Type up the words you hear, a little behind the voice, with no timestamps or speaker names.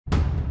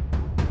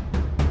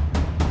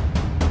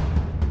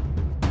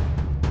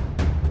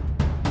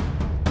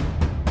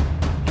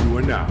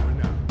now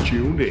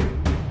tuned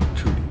in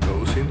to the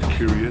OSINT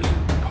Curious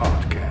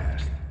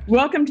podcast.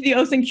 Welcome to the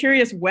OSINT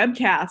Curious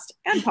webcast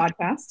and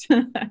podcast.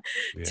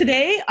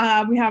 Today,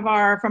 we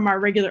have from our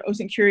regular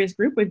OSINT Curious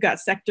group, we've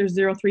got Sector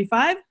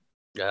 035.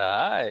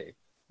 Hi.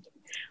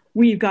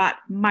 We've got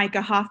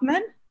Micah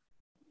Hoffman.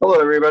 Hello,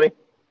 everybody.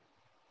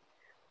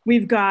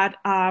 We've got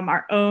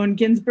our own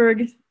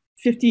Ginsburg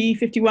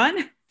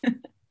 5051.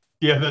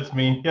 Yeah, that's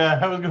me. Yeah,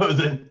 how it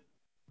goes in.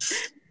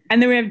 And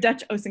then we have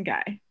Dutch OSINT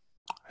guy.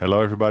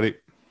 Hello, everybody.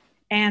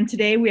 And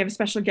today we have a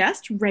special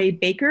guest, Rae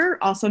Baker,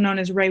 also known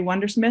as Rae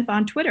Wondersmith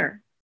on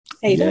Twitter.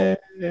 Hey,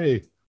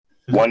 Yay.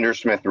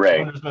 Wondersmith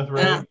Rae. Wondersmith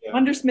Rae. Yeah.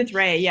 Wondersmith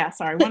Rae, yeah,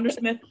 sorry.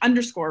 Wondersmith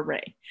 _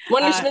 Rae.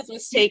 Wondersmith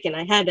was taken.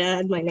 I had to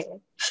add my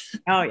name.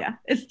 Oh, yeah.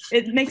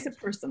 It makes it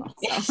personal.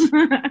 So.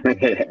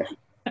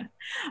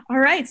 All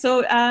right.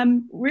 So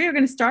we're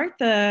going to start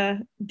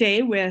the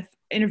day with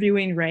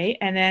interviewing Rae.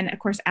 And then, of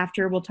course,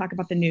 after we'll talk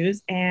about the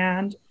news.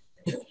 And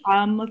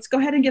let's go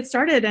ahead and get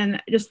started.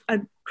 And just a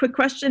quick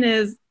question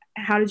is,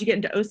 how did you get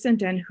into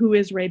OSINT and who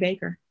is Rae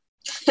Baker?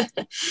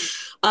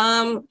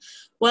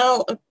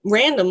 Well,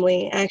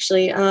 randomly,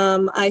 actually.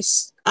 I'm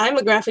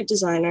a graphic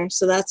designer,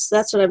 so that's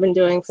what I've been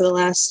doing for the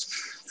last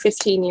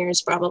 15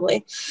 years,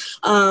 probably.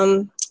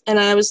 And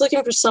I was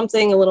looking for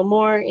something a little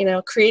more,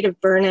 creative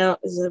burnout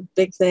is a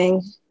big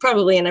thing.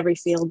 Probably in every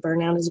field,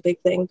 burnout is a big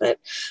thing, but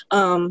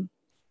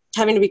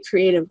having to be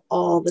creative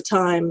all the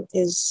time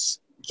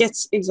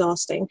gets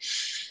exhausting.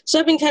 So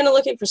I've been kind of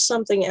looking for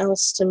something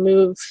else to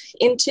move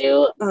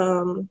into.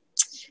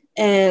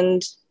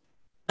 And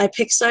I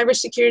picked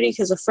cybersecurity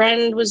because a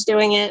friend was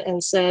doing it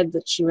and said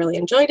that she really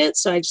enjoyed it.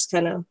 So I just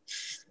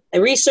I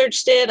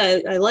researched it.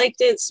 I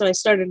liked it. So I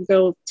started to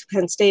go to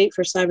Penn State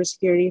for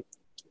cybersecurity.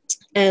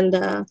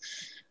 And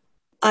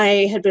I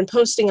had been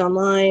posting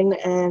online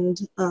and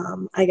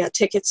I got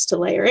tickets to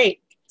Layer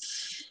 8.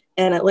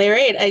 And at Layer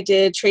 8, I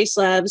did Trace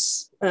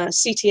Labs,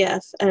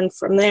 CTF, and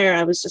from there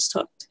I was just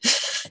hooked.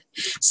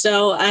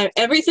 So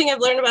everything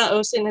I've learned about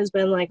OSINT has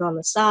been like on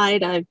the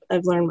side. I've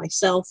learned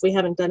myself. We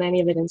haven't done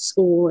any of it in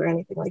school or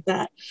anything like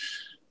that.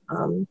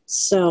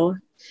 So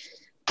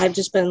I've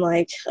just been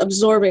like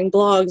absorbing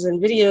blogs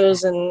and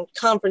videos and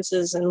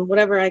conferences and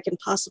whatever I can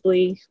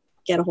possibly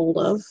get a hold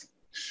of.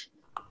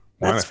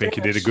 Well, I think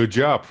you did a good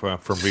job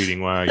from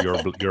reading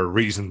your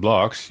recent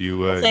blogs.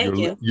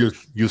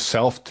 You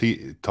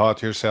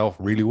self-taught yourself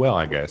really well,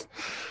 I guess.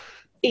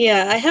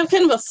 Yeah, I have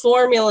kind of a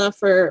formula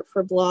for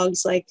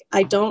blogs. Like,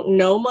 I don't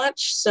know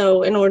much,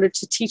 so in order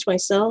to teach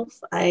myself,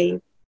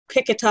 I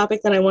pick a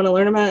topic that I want to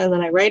learn about, and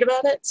then I write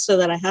about it so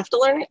that I have to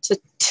learn it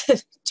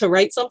to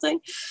write something.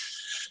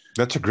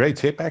 That's a great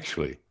tip,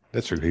 actually.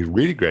 That's a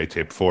really great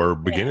tip for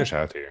beginners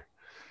out here.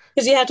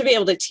 Because you have to be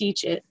able to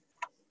teach it.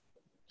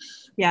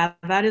 Yeah,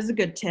 that is a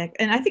good tip.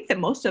 And I think that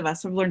most of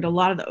us have learned a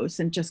lot of the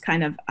OSINT just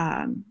kind of,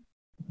 on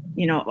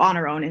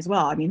our own as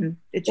well. I mean,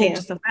 it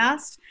changes so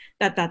fast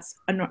that's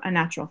a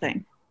natural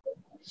thing.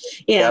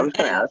 Yeah, I was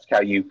going to ask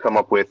how you come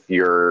up with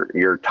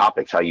your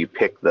topics, how you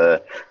pick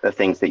the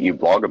things that you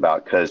blog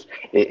about, because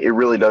it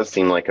really does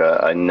seem like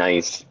a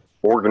nice,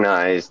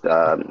 organized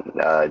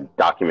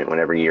document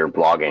whenever you're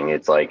blogging.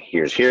 It's like,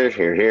 here's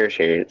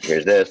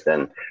this,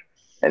 and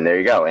there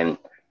you go. And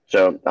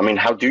so, I mean,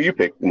 how do you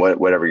pick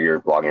whatever you're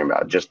blogging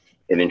about? Just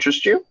it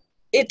interests you?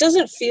 It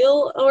doesn't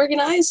feel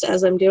organized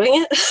as I'm doing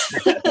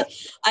it.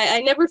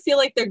 I never feel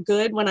like they're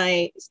good when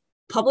I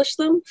publish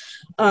them.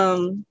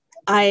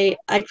 I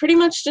pretty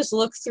much just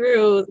look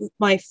through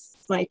my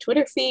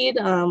Twitter feed,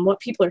 what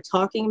people are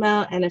talking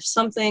about, and if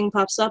something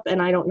pops up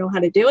and I don't know how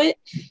to do it,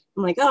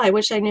 I'm like, oh, I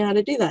wish I knew how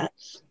to do that.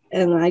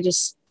 And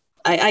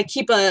I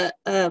keep a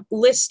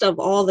list of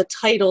all the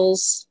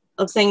titles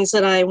of things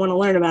that I want to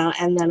learn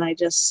about, and then I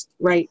just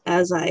write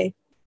as I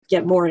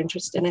get more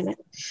interested in it.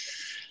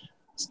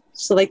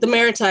 So like the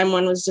maritime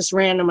one was just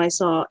random. I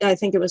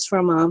think it was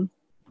from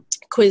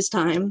Quiz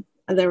Time.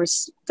 There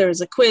was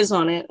a quiz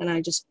on it, and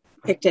I just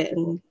picked it,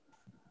 and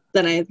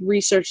then I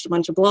researched a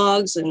bunch of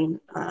blogs and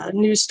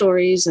news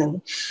stories,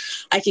 and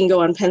I can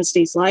go on Penn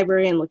State's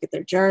library and look at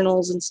their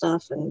journals and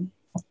stuff, and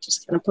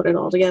just kind of put it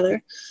all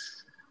together.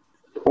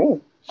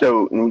 Cool.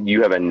 So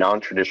you have a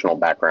non-traditional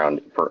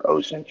background for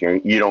OSINT.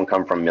 You don't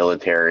come from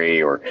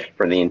military or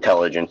from the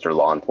intelligence or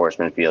law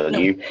enforcement field. No.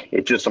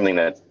 It's just something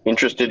that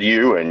interested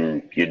you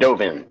and you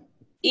dove in.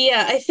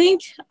 Yeah, I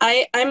think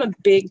I'm a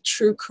big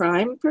true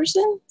crime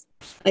person.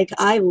 Like,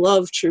 I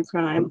love true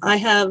crime. I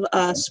have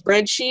a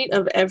spreadsheet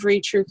of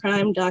every true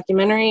crime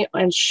documentary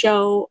and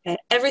show,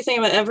 everything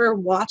I've ever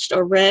watched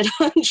or read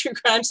on true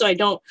crime, so I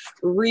don't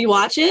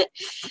rewatch it.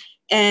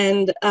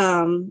 And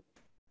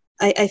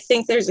I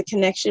think there's a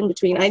connection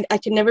between, I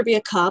could never be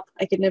a cop,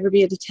 I could never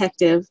be a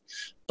detective,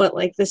 but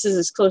like, this is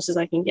as close as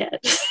I can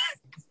get.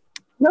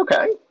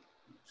 Okay.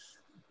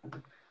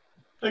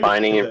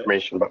 Finding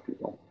information about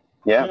people.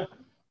 Yeah.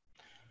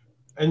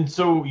 And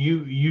so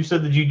you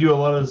said that you do a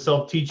lot of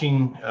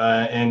self-teaching,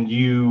 and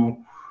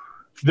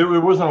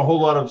there wasn't a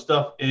whole lot of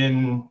stuff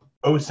in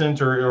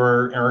OSINT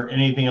or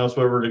anything else,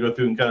 whatever, to go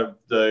through and kind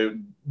of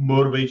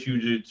motivate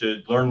you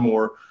to learn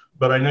more.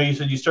 but I know you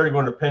said you started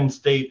going to Penn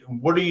State.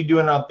 What are you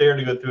doing out there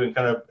to go through and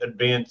kind of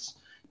advance,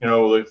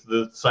 like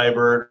the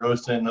cyber,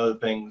 OSINT, and other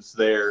things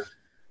there?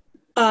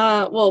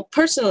 Well,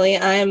 personally,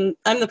 I'm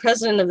the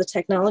president of the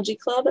technology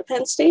club at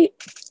Penn State.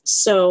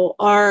 So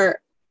our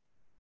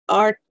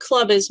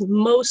club is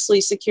mostly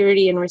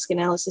security and risk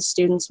analysis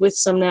students with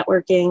some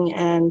networking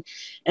and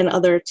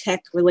other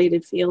tech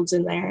related fields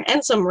in there,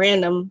 and some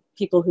random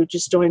people who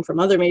just joined from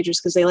other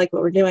majors because they like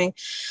what we're doing.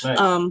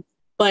 Nice.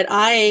 But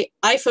I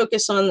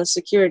focus on the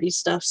security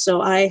stuff.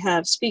 So I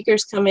have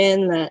speakers come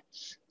in that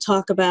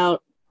talk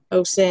about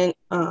OSINT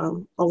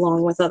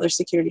along with other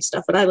security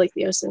stuff, but I like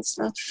the OSINT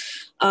stuff.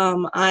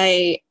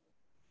 I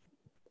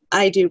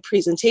do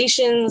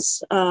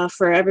presentations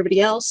for everybody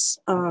else.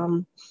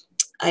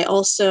 I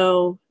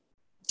also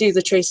do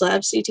the Trace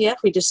Labs CTF.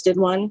 We just did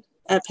one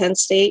at Penn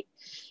State,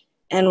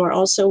 and we're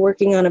also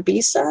working on a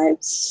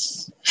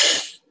B-Sides,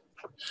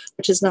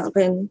 which has not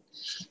been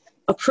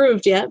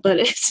approved yet, but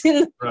it's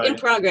in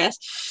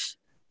progress.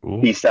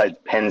 B-Sides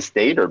Penn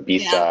State or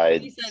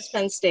B-Sides? Yeah, B-Sides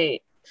Penn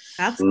State.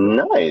 That's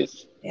cool.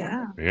 Nice.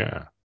 Yeah.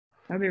 Yeah.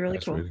 That'd be really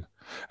cool.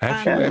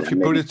 Have you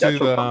put it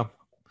to?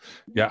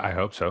 Yeah, I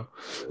hope so.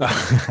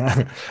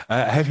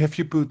 Have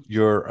you put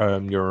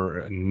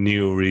your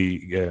newly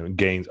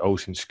gained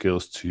OSINT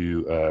skills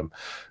to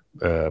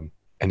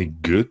any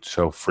good?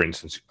 So, for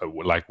instance,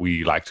 like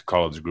we like to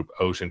call it the group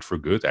OSINT for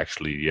Good.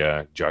 Actually,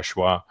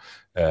 Joshua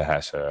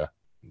has a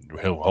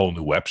whole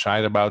new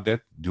website about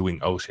that, doing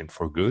OSINT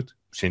for good.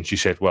 Since you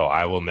said, well,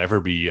 I will never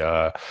be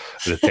a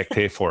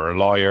detective or a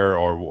lawyer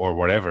or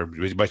whatever,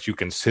 but you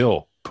can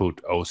still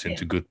put OSINT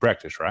to good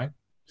practice, right?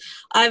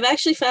 I've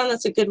actually found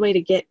that's a good way to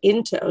get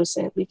into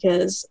OSINT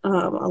because a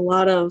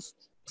lot of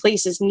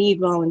places need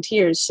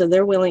volunteers, so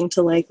they're willing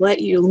to let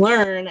you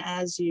learn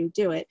as you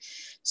do it.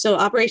 So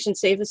Operation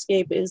Safe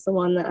Escape is the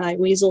one that I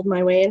weaseled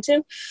my way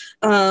into.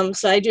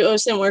 So I do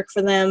OSINT work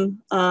for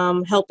them,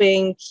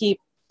 helping keep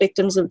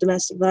victims of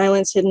domestic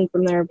violence hidden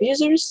from their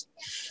abusers.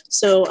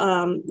 So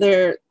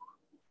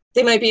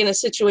they might be in a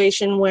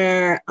situation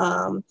where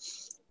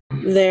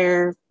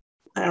their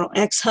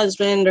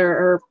ex-husband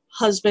or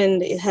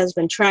husband has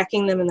been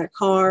tracking them in their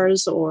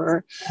cars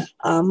or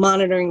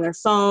monitoring their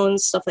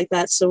phones, stuff like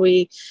that. So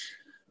we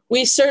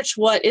search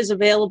what is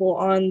available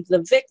on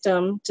the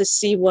victim to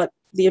see what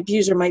the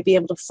abuser might be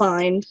able to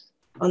find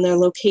on their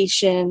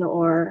location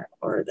or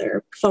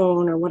their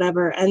phone or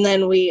whatever. And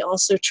then we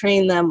also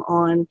train them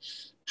on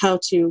how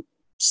to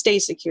stay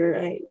secure,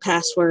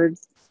 password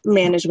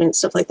management,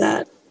 stuff like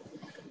that.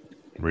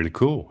 Really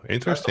cool.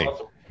 Interesting.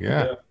 Awesome.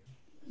 Yeah.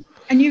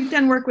 And you've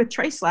done work with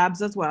Trace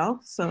Labs as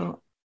well,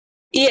 so.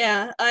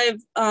 Yeah, I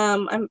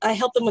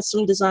help them with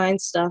some design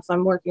stuff.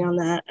 I'm working on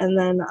that, and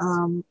then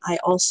I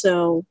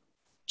also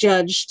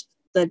judged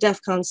the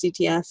DEF CON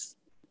CTF,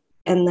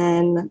 and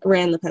then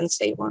ran the Penn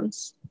State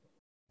ones.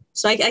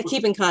 So I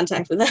keep in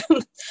contact with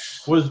them.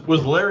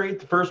 Was Larry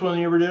the first one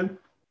you ever did?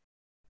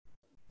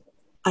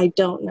 I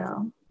don't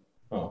know.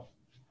 Oh,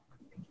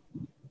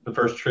 the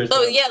first Trace.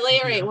 Oh yeah,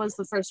 Larry was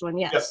the first one.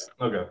 Yes. Yes.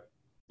 Okay.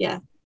 Yeah.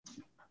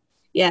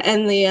 Yeah,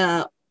 and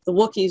the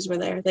Wookiees were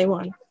there. They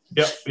won.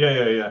 Yep.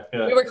 Yeah.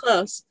 We were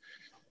close.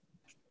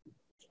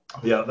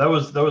 Yeah, that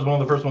was one of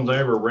the first ones I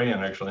ever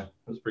ran. Actually, it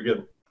was pretty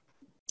good.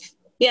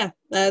 Yeah,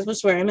 that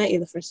was where I met you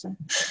the first time.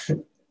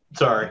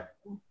 Sorry.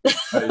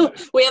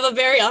 We have a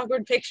very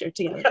awkward picture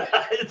together.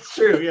 It's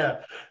true.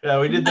 Yeah,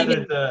 we did that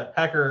at the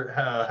Hacker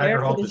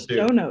Halted too.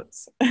 Show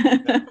notes.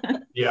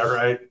 Yeah,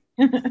 right.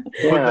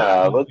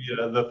 Yeah,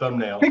 the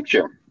thumbnail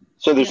picture.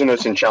 So there's an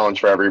OSINT challenge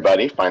for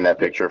everybody. Find that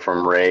picture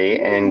from Rae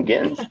and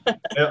Gins.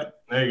 Yep,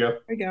 there you go.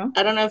 There you go.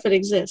 I don't know if it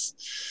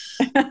exists.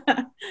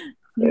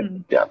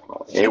 It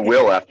definitely. It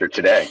will after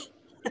today.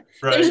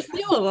 Right. There's a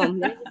few of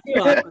them.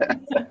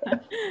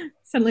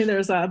 Suddenly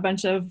there's a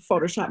bunch of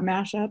Photoshop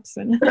mashups.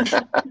 And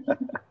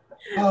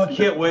Oh, I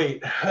can't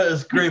wait.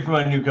 It's great for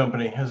my new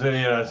company.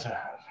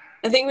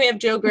 I think we have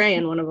Joe Gray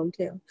in one of them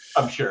too.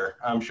 I'm sure.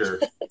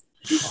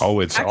 Oh,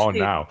 it's on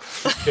now.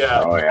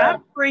 Yeah. Oh, yeah.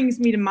 That brings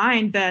me to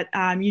mind that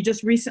you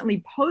just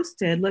recently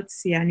posted, let's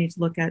see, I need to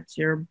look at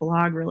your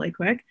blog really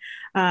quick.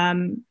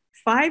 5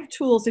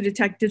 tools to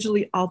detect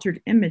digitally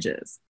altered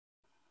images.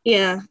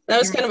 Yeah, that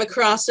was kind of a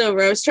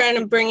crossover. I was trying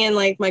to bring in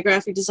my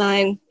graphic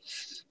design,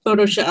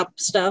 Photoshop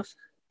stuff.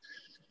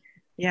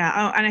 Yeah.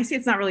 Oh, and I see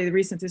it's not really the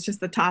recent. It's just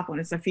the top one.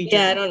 It's a feature.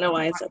 Yeah, I don't know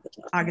why it's at the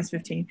top. August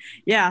 15.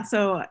 Yeah.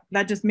 So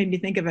that just made me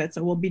think of it.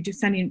 So we'll be just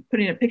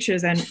putting up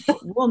pictures, and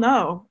we'll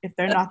know if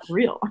they're not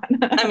real.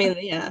 I mean,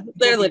 yeah,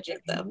 they're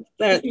legit though.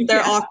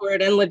 They're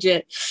awkward and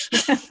legit.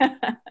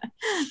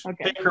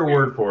 Okay. Take her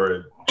word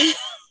for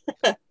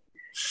it.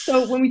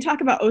 So when we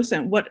talk about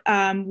OSINT,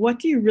 what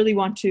do you really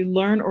want to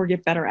learn or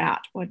get better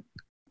at? What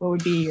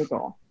would be your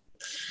goal?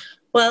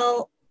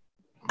 Well,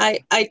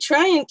 I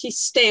try and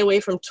stay away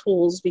from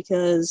tools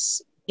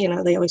because,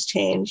 they always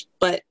change,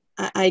 but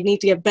I need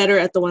to get better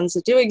at the ones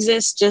that do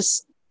exist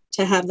just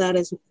to have that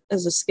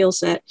as a skill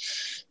set.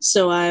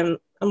 So I'm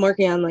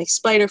working on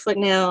Spiderfoot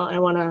now. I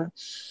want to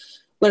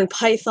learn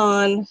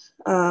Python.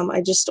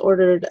 I just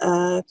ordered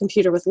a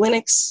computer with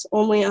Linux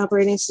only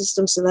operating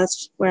system, so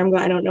that's where I'm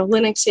going. I don't know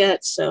Linux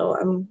yet, so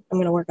I'm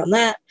going to work on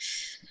that.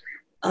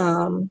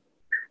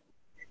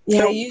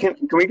 Yeah, so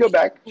can we go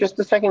back just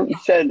a second? You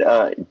said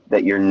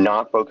that you're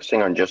not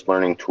focusing on just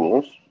learning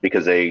tools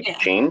because they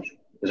change.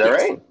 Is that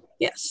right?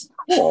 Yes.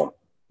 Cool.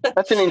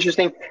 That's a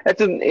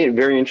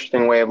very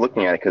interesting way of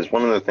looking at it, because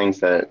one of the things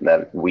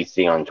that we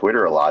see on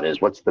Twitter a lot is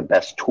what's the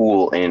best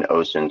tool in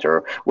OSINT,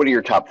 or what are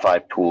your top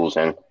 5 tools?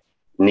 And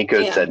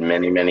Nico said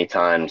many, many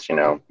times,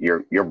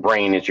 your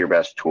brain is your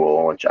best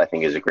tool, which I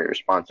think is a great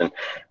response. And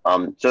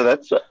so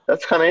that's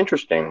kind of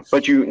interesting.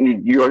 But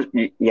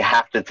you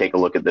have to take a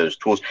look at those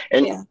tools.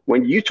 And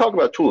when you talk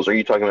about tools, are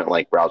you talking about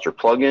like browser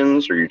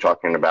plugins, or are you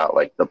talking about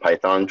like the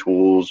Python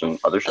tools and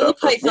other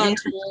stuff? The Python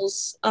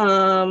tools,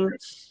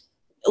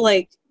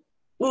 like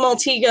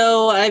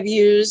Multigo I've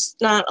used,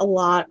 not a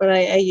lot, but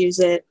I use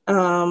it.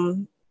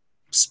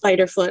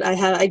 Spiderfoot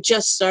I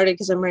just started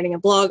because I'm writing a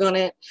blog on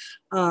it.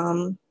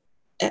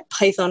 At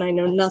Python I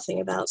know nothing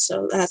about,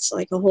 so that's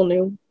like a whole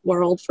new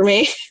world for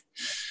me.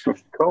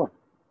 Cool.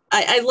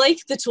 I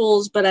like the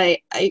tools, but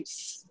I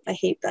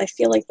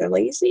feel like they're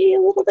lazy a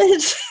little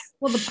bit.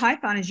 Well, the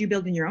Python is you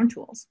building your own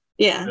tools.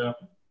 Yeah.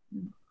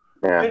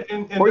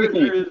 And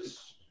there is,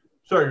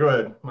 sorry, go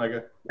ahead,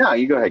 Micah. No,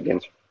 you go ahead,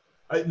 Gens.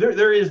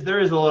 There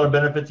is a lot of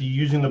benefit to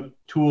using the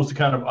tools to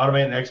kind of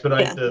automate and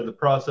expedite the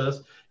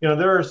process.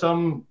 There are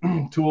some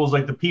tools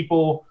like the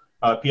People,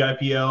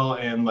 PIPL,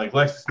 and like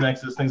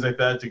LexisNexis, things like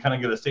that, to kind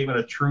of get a statement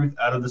of truth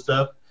out of the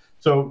stuff.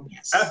 So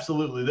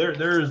absolutely,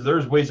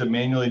 there's ways to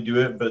manually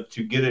do it, but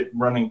to get it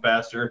running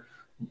faster,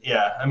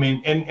 I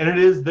mean, and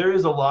there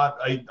is a lot.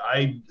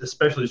 I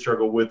especially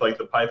struggle with like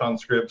the Python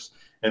scripts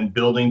and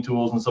building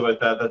tools and stuff like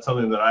that. That's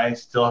something that I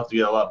still have to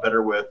get a lot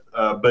better with,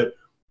 but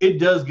it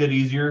does get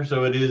easier.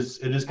 So it is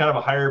kind of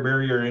a higher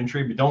barrier to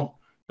entry, but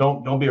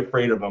don't be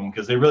afraid of them,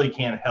 because they really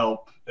can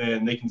help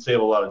and they can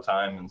save a lot of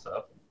time and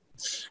stuff.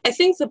 I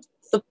think the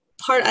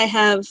part I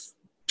have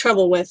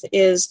trouble with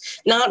is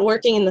not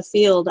working in the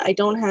field. I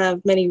don't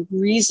have many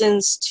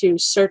reasons to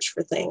search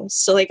for things.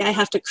 So like I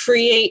have to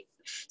create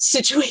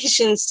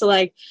situations to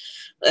like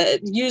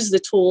use the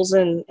tools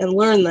and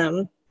learn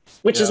them,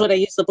 which is what I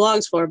use the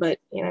blogs for. But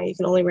you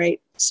can only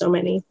write so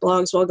many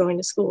blogs while going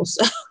to school.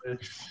 So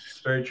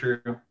it's very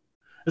true.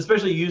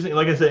 Especially using,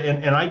 like I said,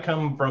 and I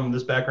come from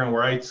this background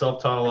where I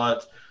self-taught a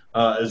lot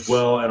as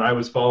well, and I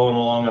was following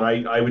along, and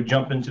I would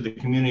jump into the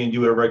community and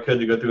do whatever I could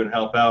to go through and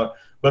help out.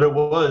 But it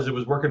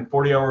was working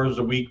 40 hours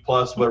a week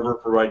plus whatever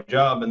for my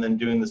job, and then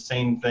doing the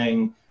same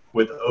thing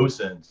with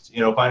OSINT.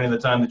 Finding the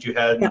time that you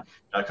had,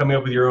 coming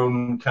up with your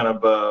own kind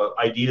of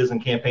ideas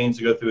and campaigns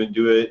to go through and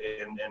do it,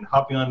 and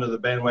hopping onto the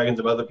bandwagons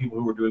of other people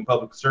who were doing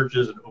public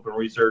searches and open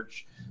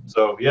research.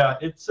 So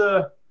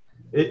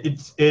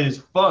it is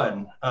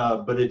fun,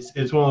 but it's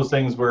one of those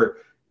things where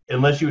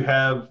unless you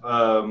have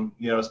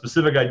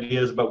specific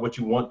ideas about what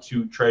you want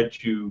to try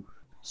to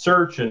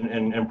search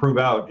and prove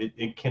out,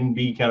 it can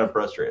be kind of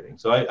frustrating.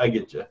 So I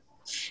get you.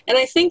 And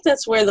I think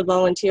that's where the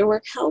volunteer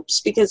work helps,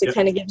 because it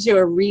kind of gives you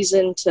a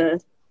reason to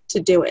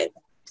do it,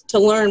 to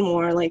learn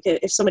more. Like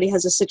if somebody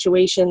has a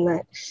situation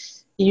that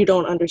you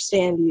don't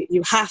understand,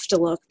 you have to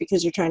look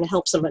because you're trying to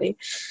help somebody.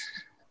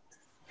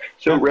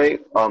 So Rae,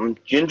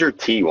 Ginger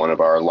T, one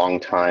of our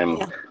longtime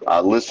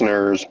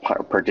listeners,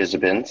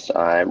 participants,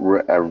 I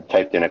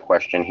typed in a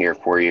question here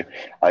for you.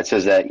 It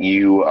says that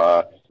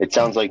it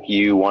sounds like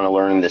you want to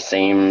learn the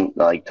same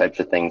types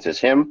of things as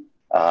him.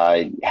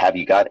 Have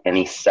you got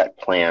any set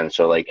plans?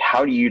 So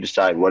how do you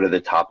decide what are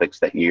the topics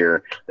that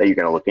you're going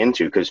to look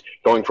into? Because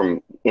going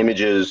from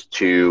images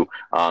to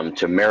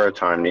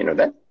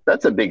maritime,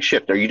 that's a big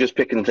shift. Are you just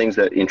picking things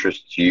that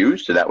interest you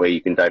so that way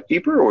you can dive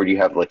deeper, or do you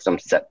have some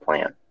set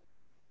plan?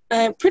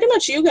 Pretty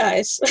much you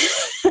guys.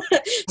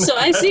 So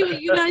I see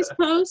what you guys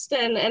post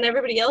and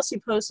everybody else who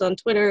posts on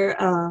Twitter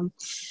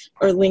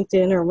or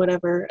LinkedIn or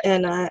whatever,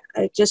 and I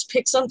just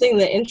pick something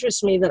that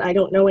interests me that I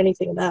don't know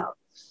anything about.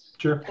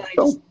 Sure. And I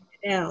just write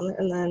it down,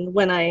 and then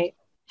when I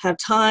have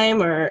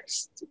time, or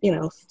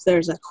if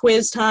there's a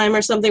quiz time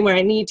or something where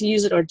I need to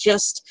use it or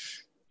just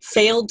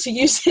failed to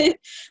use it,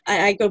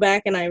 I go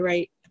back and I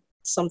write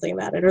something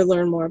about it or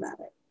learn more about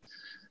it.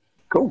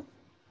 Cool.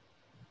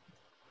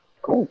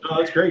 Oh,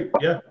 that's great.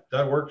 Yeah,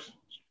 that works.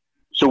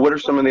 So what are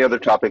some of the other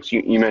topics?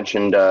 You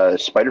mentioned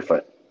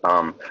Spiderfoot.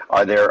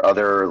 Are there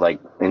other,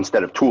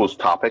 instead of tools,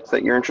 topics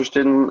that you're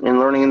interested in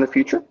learning in the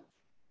future?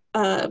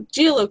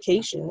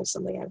 Geolocation is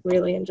something I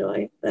really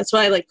enjoy. That's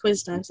why I like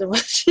quiz time so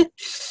much.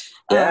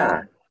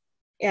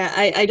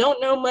 I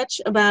don't know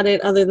much about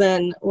it other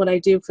than what I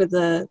do for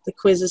the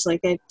quizzes.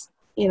 I've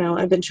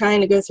been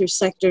trying to go through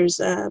Sector's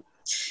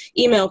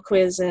email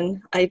quiz,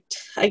 and I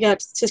got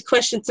to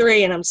question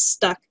 3 and I'm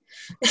stuck.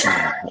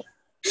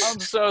 I'm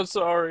so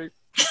sorry.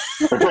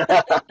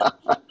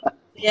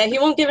 Yeah, he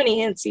won't give any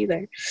hints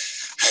either.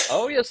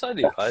 Oh, yes, I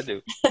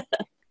do.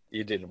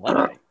 You didn't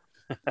want me.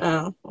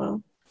 Oh,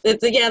 well.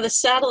 The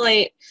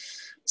satellite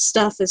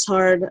stuff is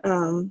hard.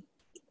 There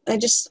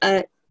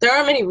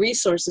aren't many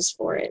resources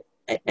for it.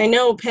 I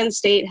know Penn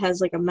State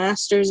has like a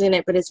master's in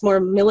it, but it's more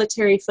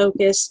military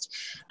focused.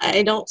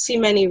 I don't see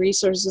many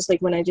resources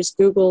like when I just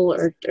Google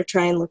or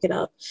try and look it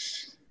up.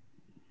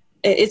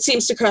 It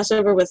seems to cross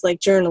over with like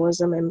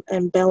journalism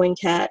and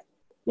Bellingcat,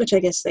 which I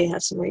guess they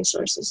have some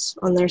resources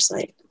on their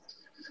site.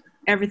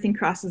 Everything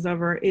crosses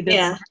over, either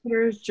the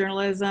marketers,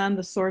 journalism,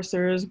 the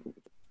sourcers,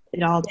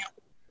 it all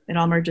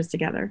merges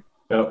together.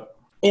 Yep.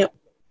 Yep.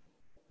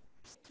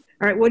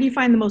 All right, what do you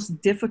find the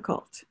most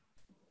difficult?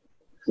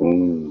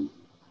 Ooh.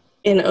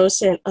 In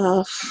OSINT?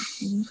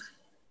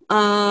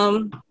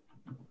 I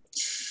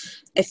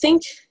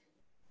think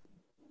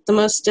the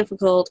most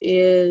difficult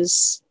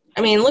is,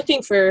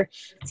 looking for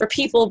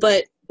people,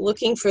 but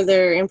looking for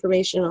their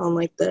information on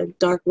like the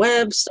dark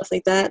web, stuff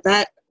like that.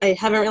 That I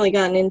haven't really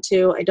gotten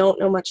into. I don't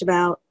know much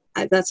about.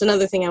 That's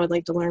another thing I would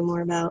like to learn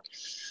more about.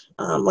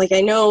 Like I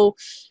know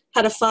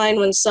how to find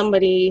when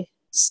somebody's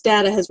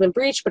data has been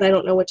breached, but I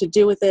don't know what to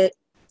do with it.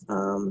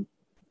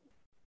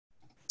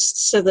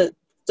 So that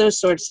those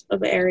sorts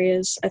of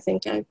areas, I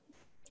think I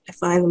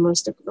find the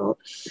most difficult.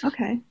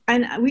 Okay.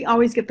 And we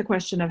always get the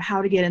question of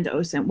how to get into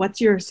OSINT.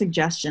 What's your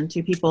suggestion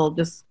to people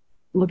just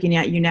looking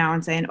at you now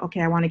and saying,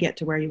 okay, I want to get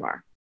to where you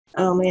are?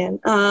 Oh man,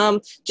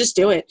 just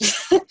do it.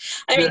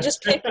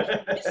 Just pick.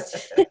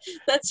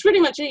 That's pretty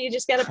much it. You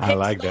just got to pick I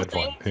like that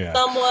one. Yeah.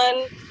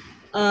 someone.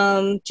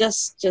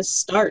 Just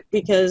start,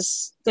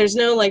 because there's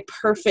no like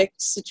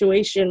perfect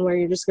situation where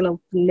you're just gonna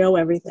know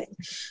everything.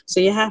 So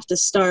you have to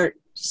start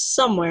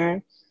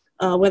somewhere,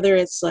 whether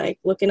it's like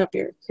looking up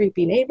your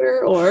creepy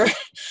neighbor or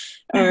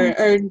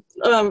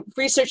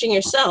researching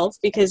yourself,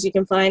 because you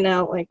can find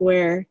out like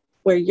where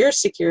your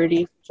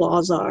security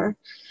flaws are.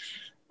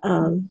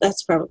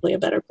 That's probably a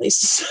better place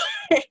to start.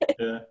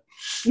 Yeah.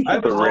 I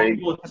have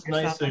people, it's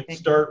nice to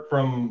start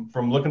from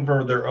looking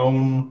for their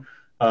own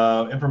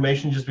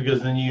information, just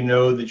because then you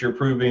know that you're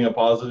proving a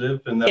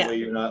positive, and that way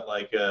you're not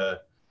like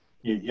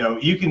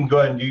you can go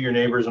ahead and do your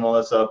neighbors and all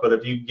that stuff, but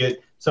if you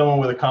get someone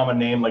with a common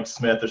name like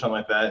Smith or something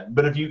like that,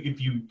 but if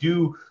you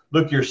do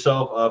look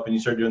yourself up and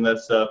you start doing that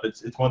stuff,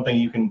 it's one thing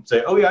you can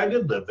say, oh yeah, I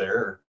did live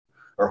there,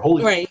 or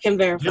holy right, you can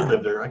verify. I did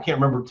live there. I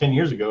can't remember 10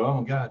 years ago.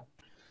 Oh my God.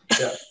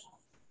 Yeah.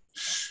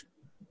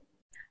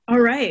 All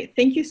right.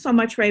 Thank you so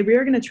much, Rae. We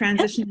are going to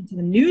transition into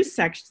the news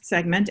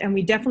segment, and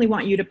we definitely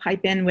want you to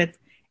pipe in with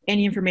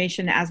any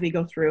information as we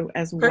go through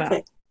as well.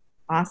 Perfect.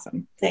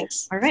 Awesome.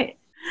 Thanks. All right.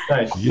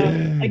 Nice.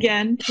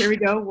 Again, here we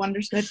go,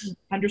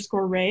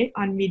 Wondersmith_Rae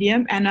on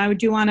Medium. And I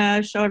do want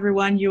to show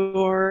everyone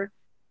your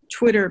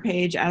Twitter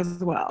page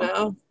as well.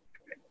 Oh.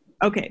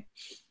 Okay.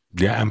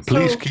 Yeah, and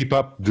please keep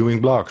up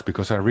doing blogs,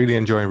 because I really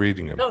enjoy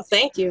reading them. Oh,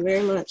 thank you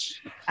very much.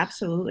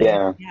 Absolutely.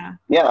 Yeah.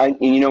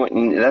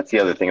 And that's the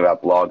other thing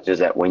about blogs, is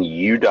that when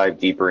you dive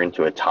deeper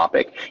into a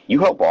topic,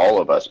 you help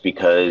all of us,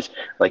 because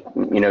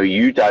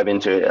you dive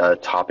into a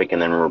topic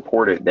and then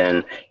report it,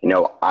 then,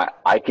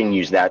 I can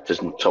use that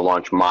to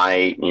launch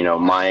my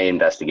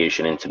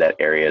investigation into that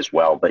area as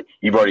well. But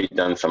you've already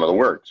done some of the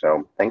work.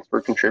 So thanks for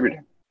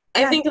contributing.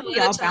 I think we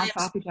all bounce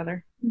off each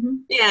other. Mm-hmm.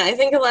 Yeah, I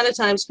think a lot of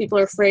times people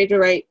are afraid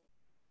to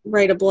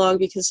write a blog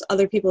because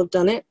other people have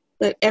done it,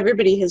 but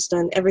everybody has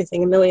done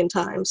everything a million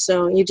times,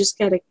 so you just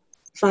got to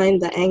find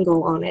the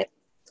angle on it.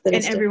 And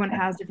everyone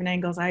has different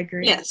angles. I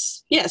agree.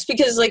 Yes,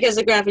 because like as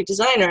a graphic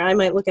designer, I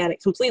might look at it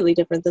completely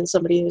different than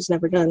somebody who's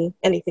never done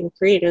anything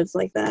creative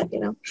like that,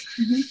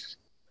 Mm-hmm.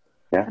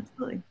 Yeah,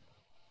 absolutely.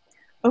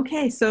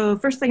 Okay, so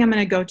first thing I'm going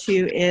to go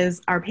to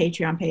is our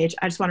Patreon page.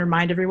 I just want to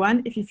remind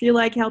everyone, if you feel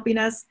like helping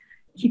us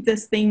keep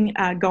this thing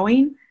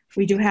going,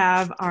 we do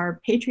have our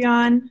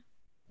Patreon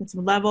with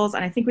some levels,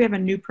 and I think we have a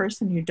new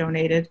person who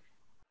donated.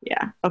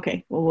 Yeah.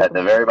 Okay. Well, at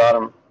the very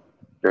bottom,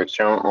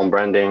 direction on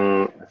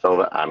branding.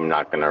 So I'm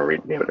not going to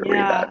be able to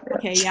read that.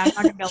 Okay. Yeah, I'm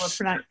not going to be able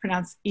to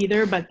pronounce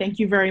either. But thank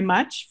you very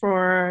much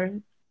for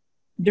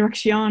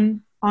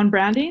direction on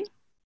branding.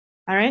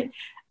 All right.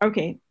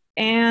 Okay,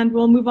 and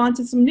we'll move on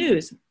to some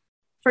news.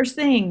 First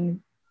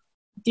thing,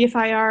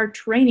 DFIR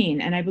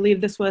training, and I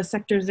believe this was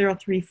Sector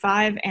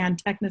 035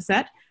 and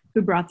Techniset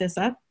who brought this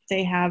up.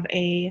 They have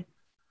a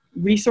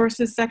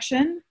resources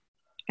section,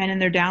 and in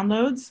their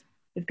downloads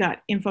they've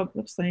got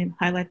let me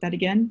highlight that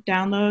again,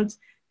 downloads,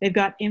 they've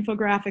got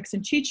infographics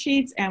and cheat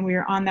sheets, and we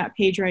are on that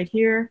page right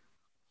here.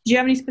 Do you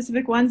have any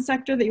specific ones,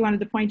 Sector, that you wanted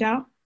to point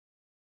out?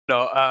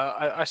 No,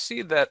 I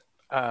see that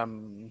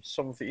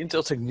some of the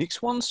Intel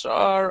Techniques ones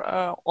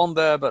are on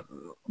there, but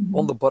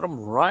on the bottom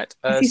right,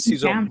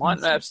 CISO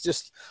mind maps,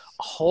 just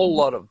a whole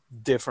lot of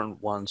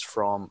different ones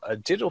from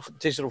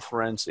digital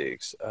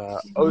forensics,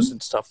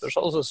 OSINT stuff. There's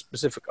also a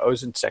specific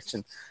OSINT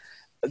section.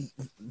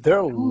 There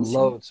are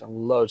loads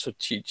and loads of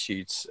cheat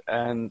sheets,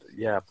 and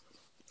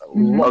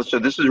so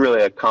this is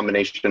really a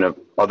combination of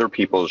other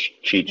people's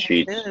cheat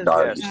sheets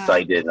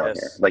cited on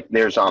here. Like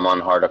there's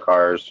on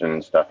Hardacars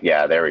and stuff.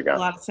 Yeah, there we go. A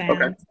lot of SANS.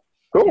 Okay.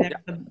 Cool.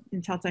 The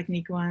Intel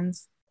Technique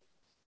ones.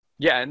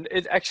 Yeah, and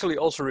it actually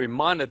also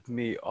reminded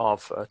me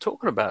of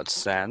talking about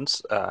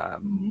SANS,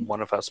 one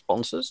of our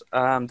sponsors.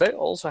 They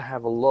also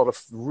have a lot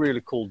of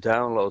really cool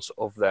downloads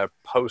of their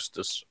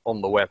posters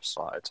on the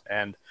website.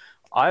 And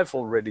I've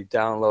already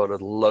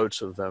downloaded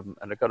loads of them,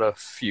 and I got a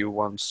few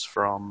ones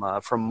from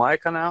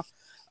Micah now.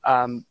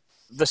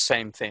 The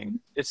same thing.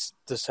 It's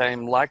the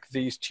same, like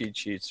these cheat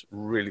sheets,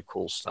 really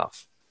cool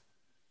stuff.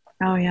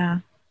 Oh, yeah.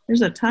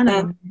 There's a ton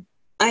of them.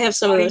 I have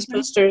some of those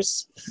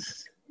posters.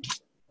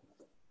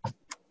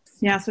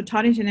 Yeah, so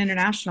Toddington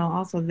International,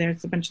 also,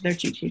 there's a bunch of their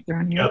cheat sheets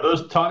around here. Yeah,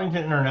 those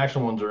Toddington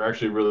International ones are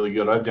actually really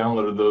good. I've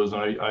downloaded those,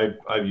 and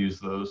I've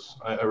used those.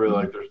 I really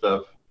like their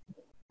stuff.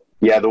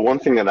 Yeah, the one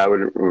thing that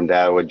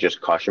I would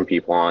just caution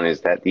people on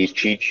is that these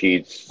cheat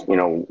sheets, you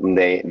know,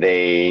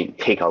 they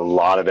take a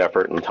lot of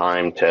effort and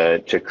time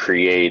to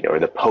create, or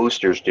the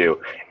posters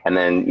do, and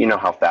then you know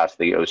how fast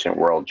the OSINT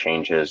world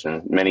changes,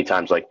 and many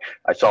times, like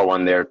I saw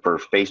one there for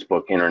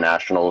Facebook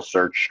International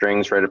search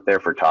strings right up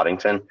there for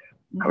Toddington.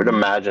 I would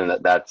imagine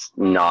that that's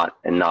not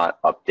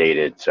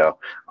updated. So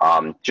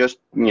just,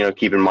 you know,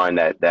 keep in mind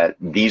that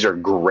these are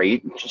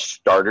great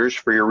starters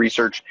for your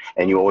research,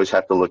 and you always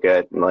have to look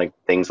at like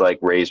things like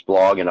Rae's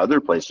blog and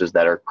other places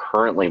that are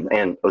currently,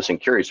 and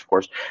OSINT Curious, of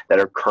course, that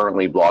are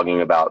currently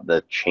blogging about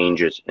the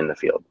changes in the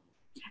field.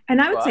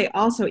 And I would say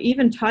also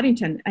even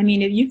Toddington. I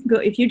mean,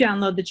 if you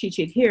download the cheat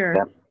sheet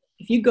here,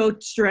 if you go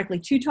directly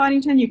to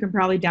Toddington, you can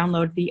probably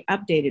download the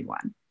updated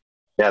one.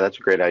 Yeah, that's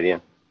a great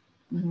idea.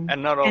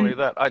 And not only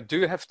that, I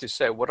do have to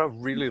say, what I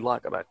really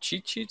like about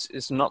cheat sheets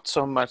is not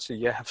so much that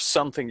you have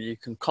something you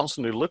can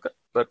constantly look at,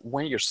 but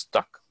when you're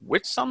stuck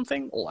with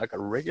something like a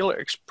regular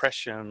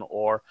expression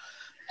or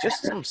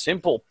just some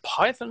simple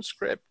Python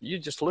script, you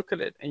just look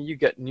at it and you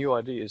get new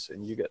ideas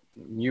and you get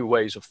new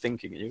ways of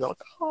thinking. And you go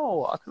like,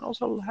 oh, I can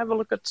also have a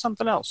look at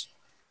something else.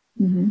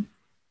 Okay,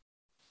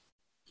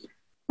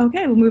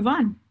 we'll move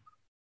on.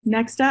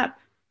 Next up,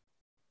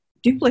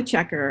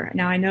 DupliChecker.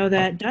 Now I know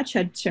that Dutch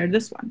had shared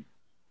this one.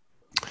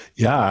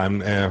 Yeah,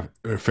 I'm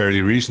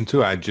fairly recent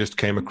too. I just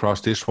came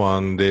across this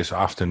one this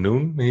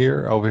afternoon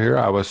over here.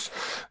 I was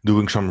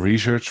doing some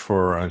research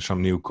for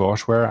some new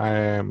courseware I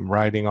am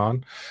writing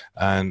on.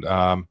 And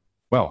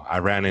well, I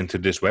ran into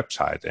this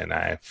website and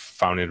I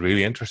found it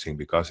really interesting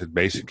because it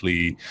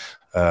basically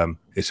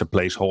is a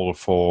placeholder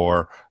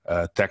for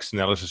text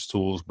analysis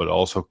tools, but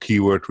also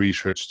keyword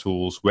research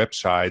tools,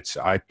 websites,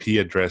 IP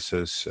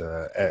addresses,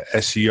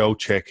 SEO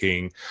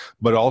checking,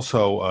 but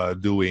also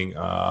doing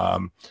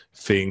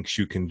things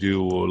you can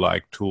do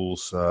like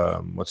tools.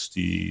 What's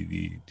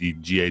the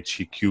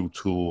GHQ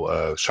tool?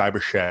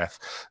 CyberChef,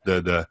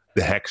 the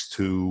hex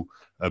to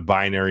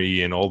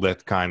binary and all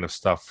that kind of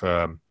stuff.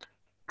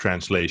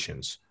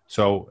 Translations.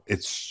 So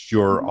it's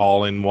your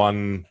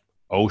all-in-one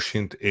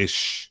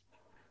OSINT-ish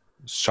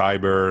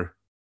cyber,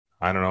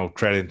 I don't know,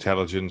 threat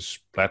intelligence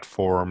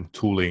platform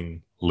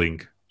tooling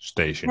link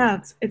station. Yeah,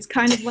 it's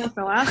kind of like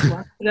the last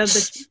one. It does the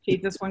cheat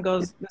sheet. This one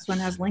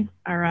has link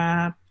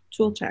or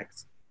tool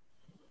checks.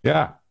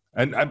 Yeah,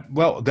 and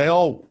well, they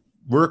all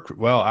work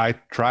well. I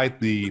tried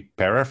the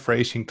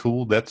paraphrasing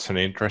tool. That's an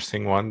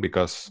interesting one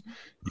because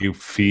you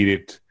feed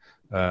it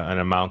an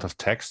amount of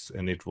text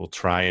and it will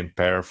try and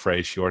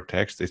paraphrase your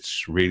text.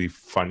 It's really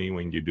funny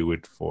when you do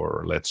it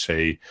for, let's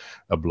say,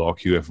 a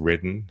blog you have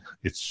written.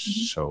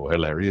 It's so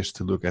hilarious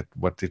to look at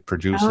what it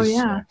produces. Oh,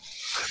 yeah.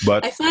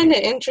 But I find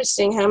it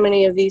interesting how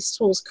many of these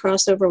tools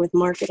cross over with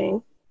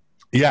marketing.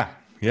 Yeah.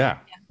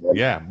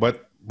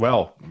 But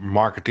well,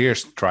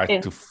 marketeers try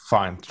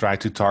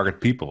to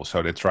target people,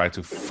 so they try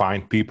to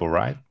find people,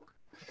 right?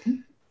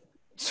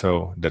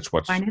 So that's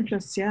what find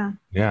interests. Yeah.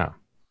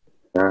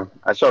 Yeah,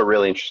 I saw a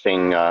really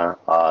interesting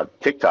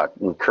TikTok.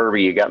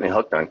 Kirby, you got me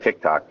hooked on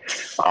TikTok.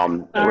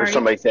 Where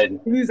somebody said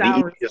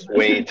the easiest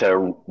way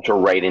to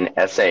write an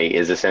essay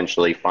is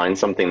essentially find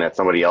something that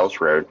somebody else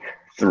wrote,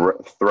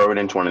 throw it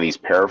into one of these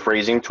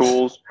paraphrasing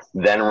tools,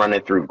 then run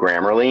it through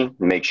Grammarly,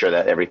 make sure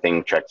that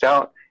everything checks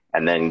out,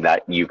 and then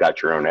that you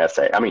got your own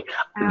essay. I mean,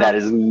 that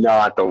is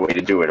not the way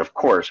to do it, of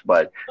course,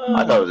 but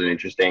I thought it was an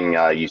interesting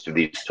use of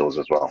these tools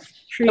as well.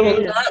 I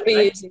will not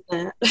be using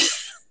that.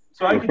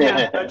 So I could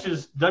take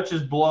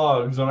Dutch's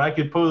blogs and I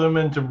could put them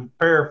into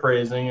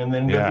paraphrasing and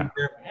then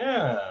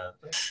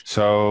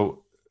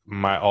So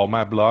all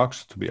my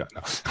blogs, to be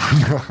honest,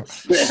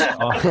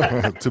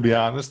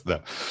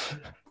 no.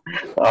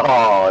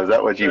 Oh, is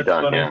that what you've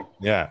done? Funny.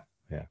 Yeah.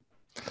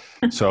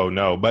 So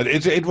no, but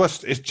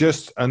it's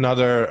just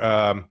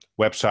another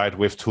website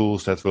with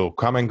tools that will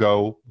come and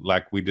go,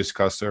 like we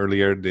discussed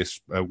earlier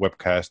this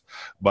webcast.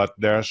 But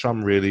there are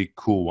some really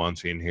cool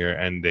ones in here,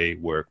 and they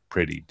work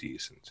pretty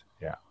decent.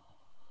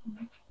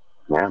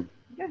 Yeah.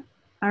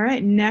 All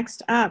right.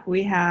 Next up,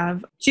 we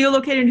have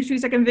geolocated in a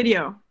 2-second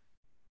video.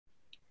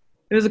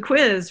 It was a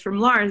quiz from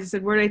Lars. He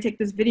said, "Where did I take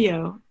this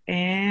video?"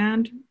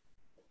 And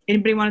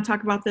anybody want to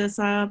talk about this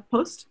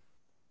post?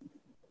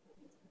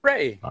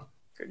 Rae,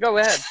 go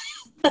ahead.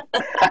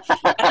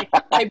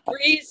 I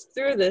breezed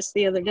through this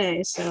the other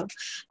day, so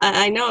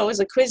I know it was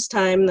a quiz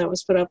time that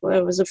was put up.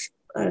 It was a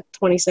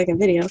 20-second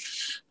video,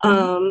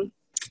 and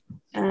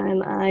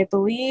I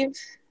believe,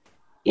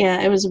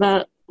 it was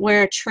about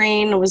where a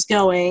train was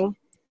going,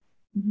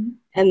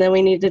 and then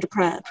we needed to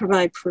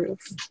provide proof.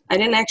 I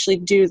didn't actually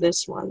do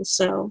this one,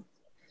 so.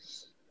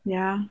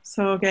 Yeah.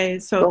 So okay.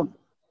 So,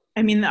 I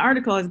I mean, the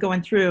article is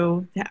going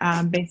through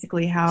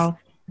basically how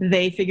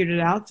they figured it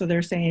out. So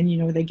they're saying, you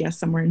know, they guess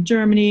somewhere in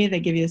Germany. They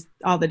give you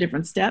all the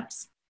different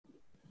steps.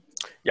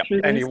 Yeah,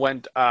 and he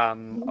went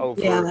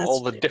over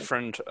all the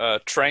different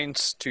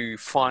trains to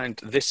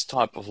find this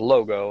type of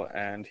logo,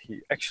 and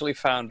he actually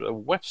found a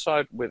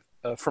website with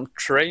from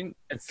train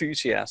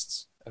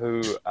enthusiasts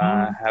who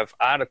have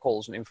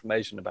articles and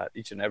information about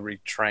each and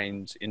every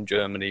trains in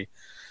Germany.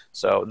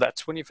 So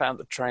that's when he found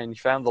the train, he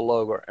found the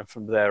logo, and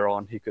from there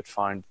on he could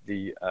find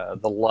the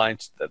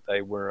lines that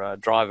they were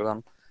driving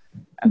on.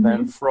 And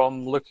then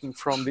from looking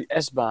from the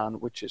S-Bahn,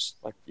 which is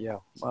like,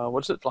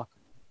 what is it,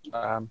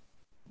 like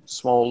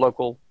small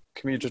local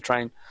commuter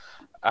train,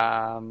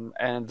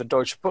 and the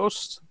Deutsche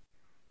Post,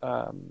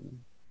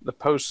 the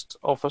post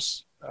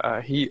office,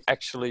 he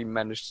actually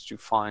managed to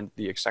find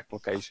the exact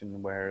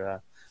location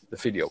where the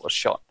video was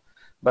shot.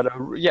 But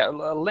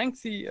a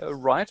lengthy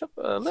write-up,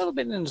 a little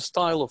bit in the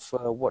style of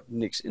what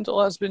Nix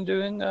Intel has been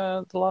doing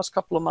the last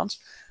couple of months.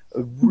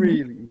 A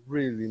really,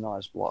 really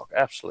nice blog,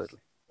 absolutely.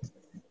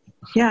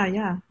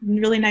 Yeah.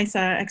 Really nice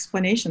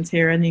explanations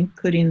here, and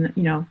including,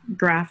 you know,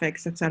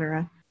 graphics,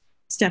 etc.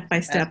 Step by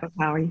step of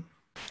how he...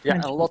 Yeah,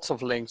 and lots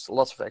of links,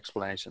 lots of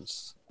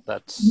explanations.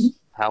 That's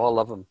how I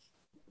love them.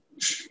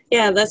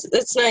 Yeah,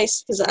 that's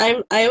nice, because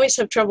I always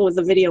have trouble with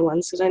the video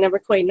ones, because I never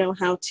quite know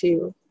how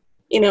to,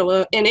 you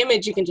know, an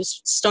image you can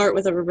just start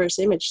with a reverse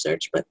image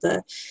search, but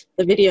the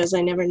videos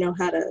I never know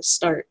how to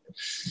start.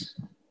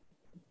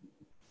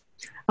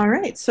 All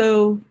right,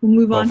 so we'll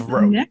move on to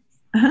the next.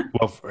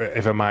 Well,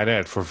 if I might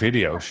add, for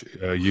videos,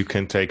 you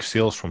can take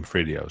stills from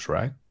videos,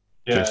 right?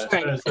 Yeah,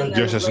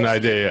 just as an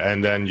idea,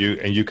 and then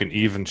you can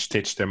even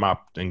stitch them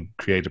up and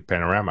create a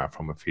panorama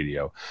from a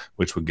video,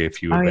 which will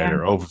give you a better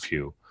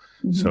overview.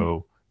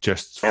 So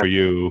just for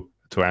you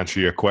to answer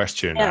your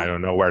question, I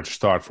don't know where to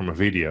start from a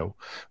video,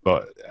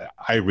 but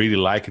I really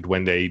like it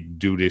when they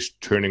do this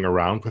turning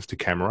around with the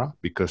camera,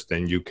 because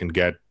then you can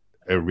get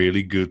a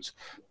really good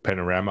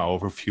panorama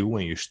overview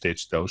when you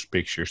stitch those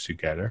pictures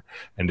together.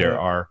 And there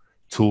are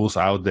tools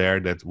out there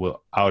that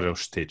will auto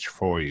stitch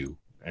for you.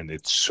 And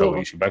it's so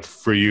easy. But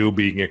for you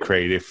being a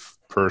creative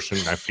person,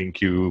 I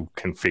think you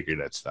can figure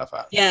that stuff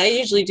out. Yeah, I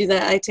usually do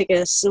that. I take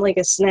a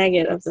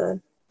snagit of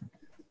the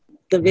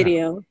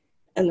video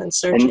and then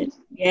search it.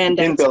 And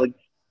didn't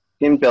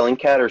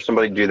Bellingcat or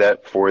somebody do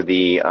that for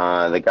the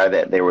guy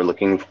that they were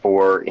looking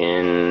for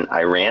in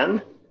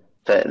Iran?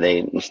 That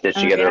they stitched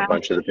together a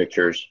bunch of the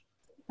pictures.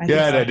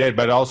 They did,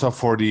 but also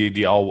for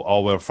the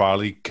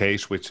Al-Wafali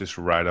case, which is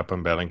right up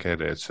in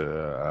Bellingcat. It's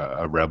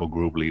a rebel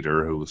group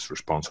leader who was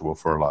responsible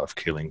for a lot of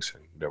killings,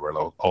 and there were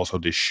also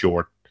these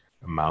short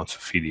amounts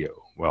of video.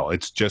 Well,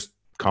 it's just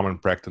common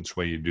practice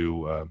when you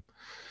do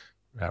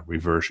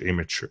reverse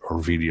image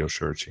or video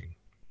searching,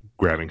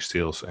 grabbing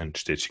stills and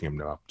stitching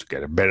them up to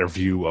get a better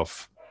view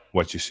of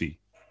what you see.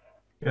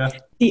 Yeah.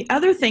 The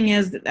other thing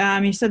is,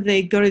 you said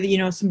they go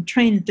to some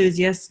train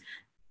enthusiasts.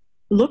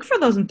 Look for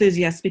those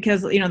enthusiasts,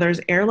 because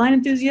there's airline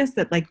enthusiasts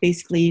that like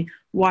basically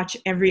watch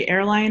every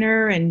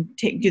airliner and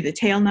do the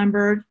tail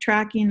number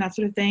tracking, that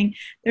sort of thing.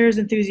 There's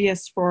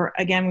enthusiasts for,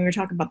 again, we were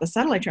talking about the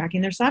satellite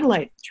tracking. There's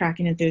satellite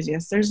tracking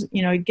enthusiasts. There's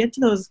get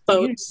to those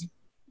boats.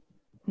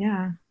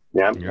 Yeah,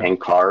 and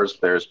cars.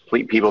 There's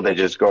people that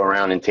just go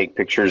around and take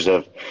pictures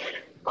of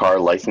car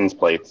license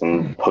plates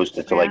and post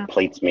it to like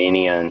Plates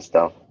Mania and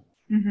stuff.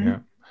 Yeah.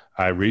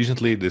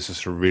 This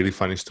is a really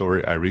funny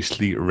story. I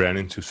recently ran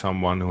into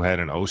someone who had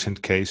an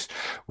OSINT case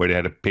where they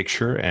had a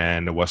picture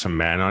and there was a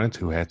man on it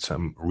who had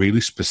some really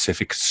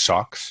specific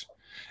socks.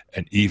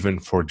 And even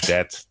for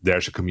that,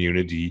 there's a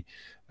community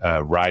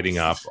writing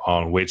up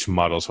on which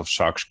models of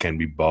socks can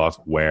be bought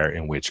where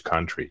in which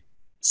country.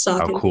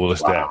 How cool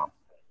is that?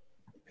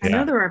 I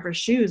know there are for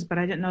shoes, but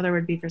I didn't know there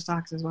would be for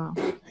socks as well.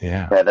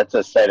 Yeah, that's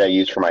a site I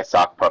use for my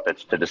sock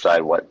puppets to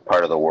decide what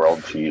part of the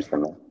world to use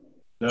them in.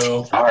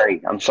 No.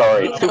 I'm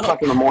sorry. It's 2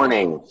 o'clock in the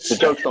morning. The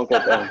jokes don't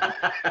get done.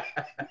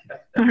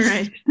 All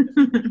right.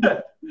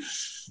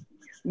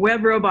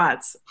 Web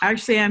robots.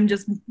 Actually, I'm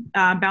just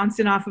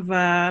bouncing off of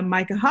a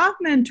Micah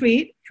Hoffman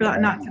tweet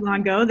not too long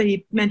ago that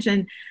he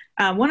mentioned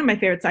one of my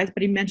favorite sites,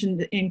 but he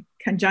mentioned in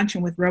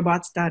conjunction with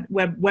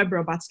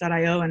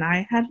webrobots.io, and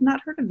I had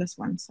not heard of this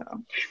one. So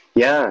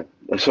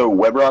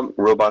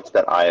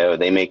webrobots.io,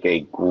 they make a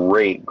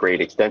great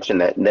extension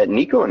that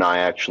Nico and I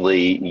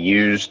actually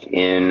used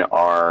in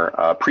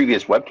our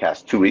previous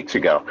webcast 2 weeks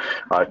ago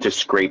to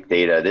scrape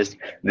data. This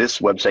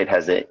website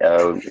has it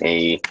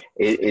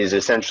is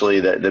essentially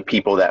the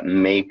people that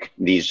make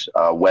these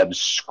web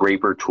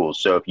scraper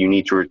tools. So if you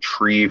need to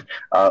retrieve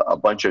a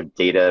bunch of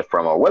data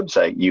from a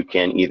website, you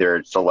can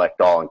either select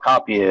all and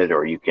copy it,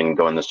 or you can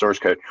go in the source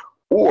code,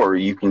 or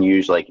you can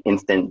use like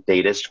Instant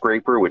Data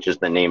Scraper, which is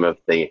the name of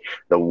the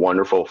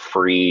wonderful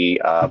free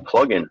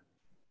plugin.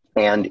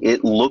 And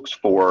it looks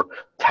for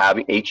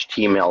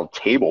HTML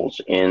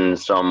tables in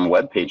some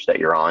web page that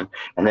you're on,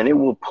 and then it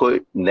will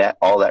put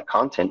all that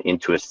content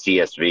into a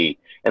CSV.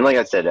 And like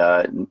I said,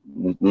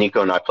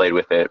 Nico and I played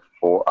with it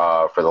for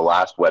the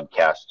last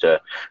webcast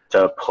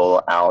to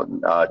pull out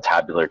a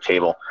tabular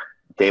table.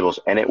 tables,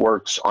 and it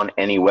works on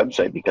any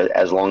website because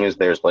as long as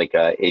there's like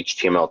a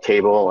HTML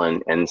table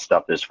and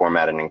stuff is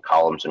formatted in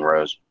columns and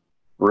rows,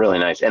 really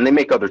nice. And they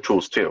make other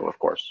tools too, of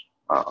course.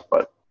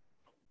 But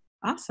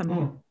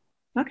awesome.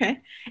 Okay.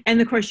 And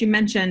of course, you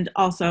mentioned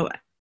also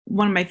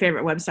one of my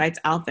favorite websites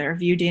out there,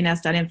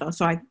 viewdns.info.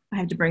 So I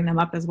have to bring them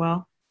up as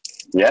well.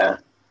 Yeah.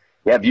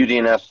 Yeah,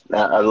 ViewDNS,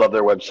 I love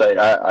their website.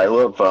 I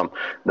love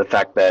the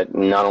fact that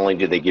not only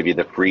do they give you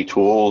the free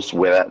tools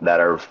that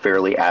are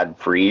fairly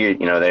ad-free,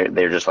 you know,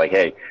 they're just like,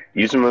 hey,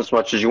 use them as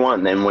much as you want.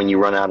 And then when you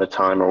run out of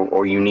time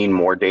or you need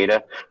more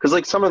data, because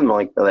like some of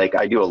them, like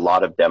I do a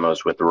lot of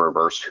demos with the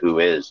reverse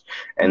whois.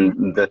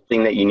 And the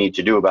thing that you need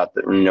to know about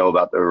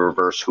the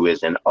reverse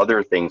whois and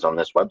other things on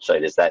this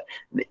website is that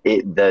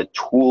the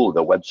tool,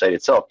 the website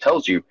itself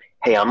tells you,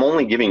 hey, I'm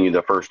only giving you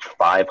the first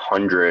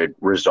 500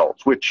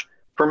 results, which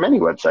for many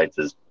websites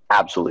is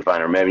absolutely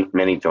fine, or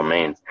many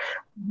domains.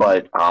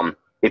 But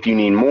if you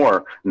need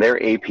more, their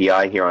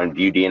API here on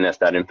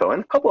viewdns.info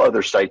and a couple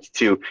other sites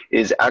too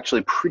is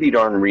actually pretty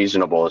darn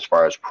reasonable as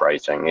far as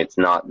pricing. It's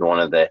not one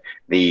of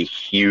the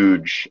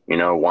huge, you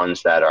know,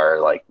 ones that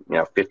are like, you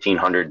know,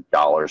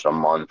 $1,500 a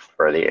month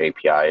for the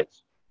API.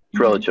 It's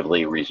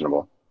relatively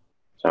reasonable.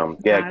 So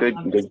yeah,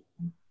 good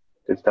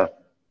stuff.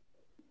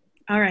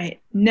 All right.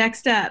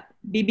 Next up,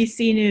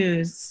 BBC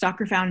News.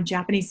 Stalker found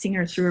Japanese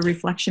singer through a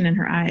reflection in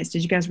her eyes.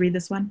 Did you guys read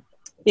this one?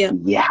 Yeah.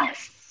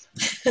 Yes.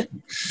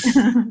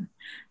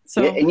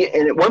 So, yeah,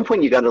 and at one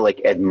point you got to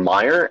like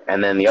admire,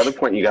 and then the other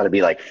point you got to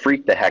be like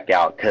freak the heck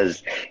out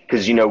because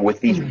you know,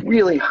 with these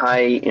really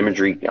high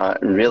imagery,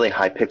 really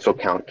high pixel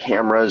count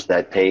cameras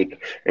that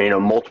take, you know,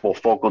 multiple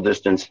focal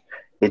distance,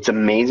 it's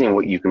amazing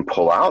what you can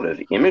pull out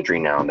of imagery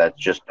now that's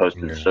just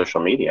posted to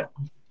social media.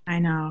 I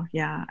know.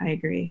 Yeah, I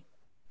agree.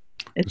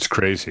 It's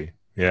crazy.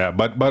 Yeah,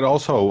 but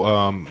also,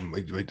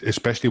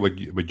 especially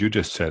what you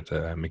just said,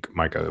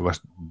 Micah, it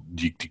was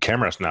the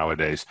cameras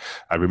nowadays.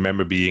 I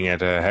remember being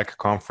at a hacker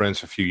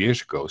conference a few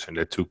years ago, and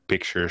they took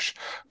pictures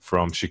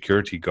from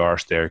security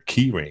guards, their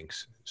key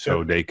rings,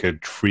 so they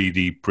could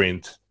 3D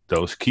print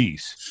those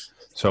keys.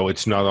 So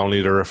it's not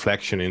only the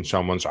reflection in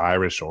someone's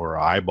iris or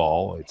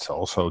eyeball, it's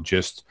also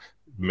just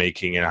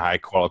making a high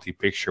quality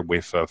picture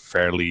with a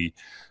fairly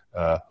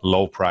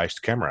low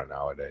priced camera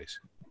nowadays.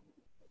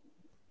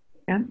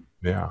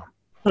 Yeah.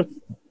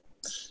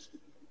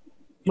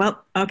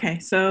 Well, okay.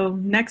 So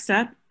next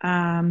up,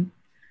 got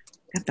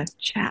the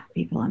chat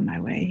people in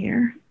my way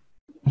here.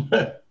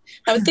 I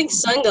would think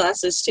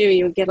sunglasses too.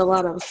 You would get a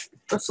lot of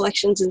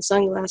reflections in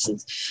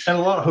sunglasses. And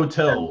a lot of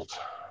hotels.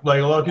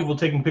 Like a lot of people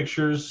taking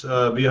pictures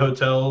via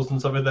hotels and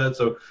stuff like that.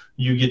 So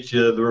you get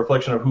the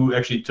reflection of who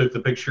actually took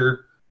the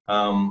picture.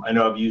 I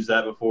know I've used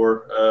that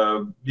before.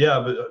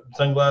 But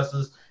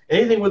sunglasses,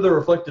 anything with a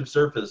reflective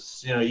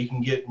surface, you know, you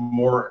can get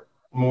more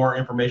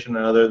information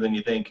other than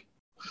you think.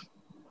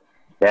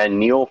 Yeah,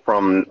 Neil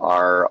from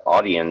our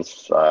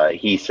audience,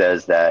 he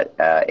says that,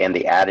 and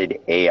the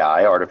added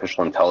AI,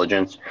 artificial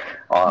intelligence,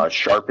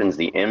 sharpens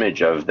the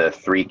image of the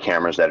 3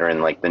 cameras that are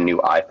in like the new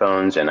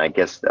iPhones and I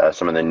guess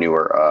some of the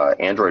newer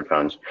Android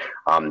phones.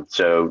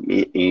 So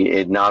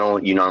you not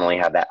only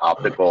have that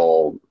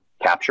optical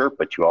capture,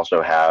 but you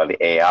also have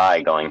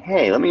AI going,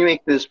 hey, let me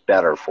make this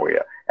better for you.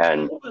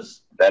 And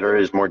better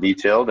is more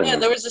detailed. And, yeah,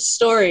 there was a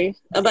story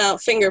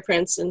about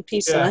fingerprints and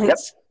peace signs. Yep.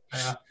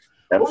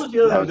 Yeah. What was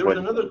the other? There was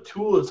another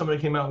tool that somebody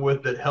came out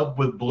with that helped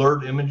with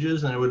blurred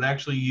images, and it would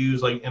actually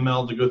use like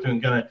ML to go through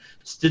and kind of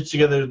stitch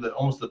together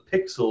almost the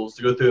pixels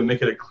to go through and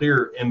make it a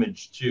clear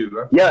image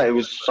too. Yeah, it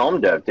was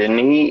Somdev, didn't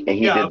he?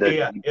 He did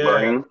the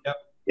blurring.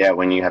 Yeah,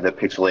 when you have the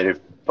pixelated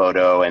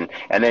photo, and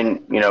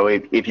then, you know,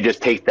 if you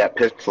just take that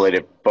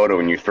pixelated photo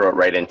and you throw it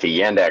right into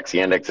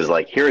Yandex is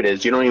like, here it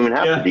is. You don't even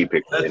have to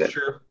depixelate it. That's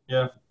true.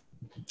 Yeah.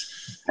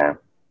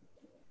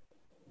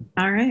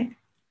 All right.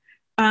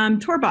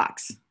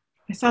 Torbox.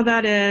 I saw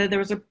that there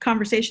was a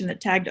conversation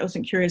that tagged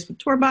OSINT Curious with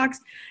Torbox.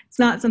 It's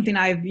not something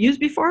I've used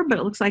before, but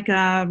it looks like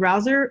a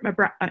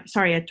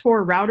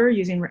Tor router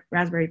using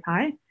Raspberry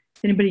Pi. Did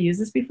anybody use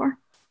this before?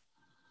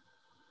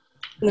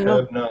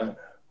 No. No.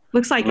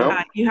 Looks like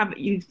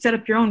you set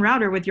up your own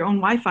router with your own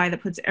Wi-Fi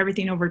that puts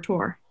everything over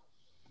Tor.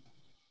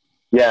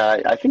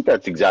 Yeah, I think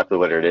that's exactly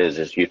what it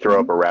is you throw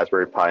up a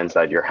Raspberry Pi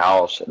inside your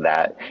house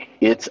that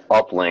its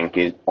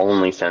uplink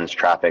only sends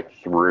traffic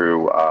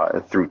through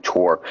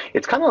Tor.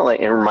 It's kind of like,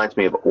 it reminds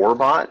me of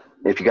Orbot.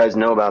 If you guys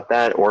know about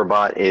that,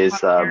 Orbot is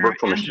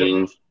virtual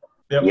machines.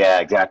 Yep. Yeah,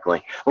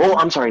 exactly. Oh,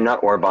 I'm sorry,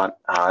 not Orbot,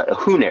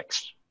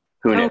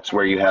 Whonix,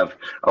 where you have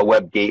a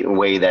web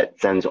gateway that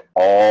sends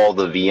all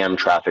the VM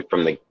traffic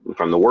from the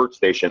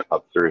workstation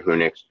up through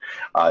Whonix,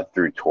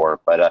 through Tor.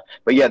 But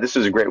yeah, this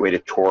is a great way to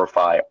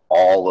Torify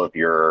all of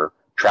your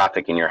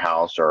traffic in your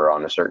house or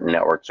on a certain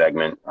network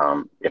segment,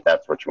 if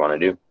that's what you want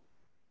to do.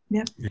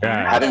 Yep.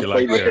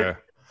 Yeah,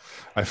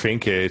 I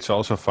think it's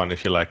also fun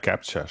if you like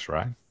CAPTCHAs,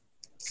 right?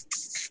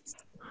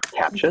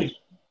 CAPTCHAs?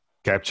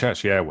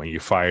 CAPTCHAs, yeah. When you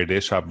fire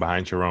this up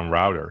behind your own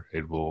router,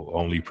 it will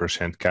only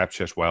present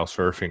CAPTCHAs while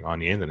surfing on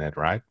the internet,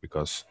 right?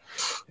 Because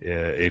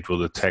it will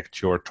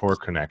detect your Tor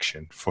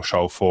connection. For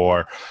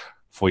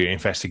for your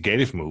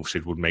investigative moves,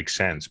 it would make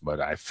sense.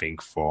 But I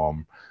think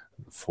for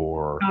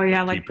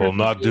people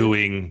not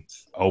doing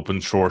open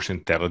source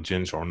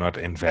intelligence or not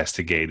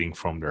investigating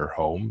from their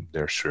home,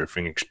 their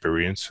surfing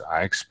experience,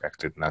 I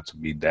expect it not to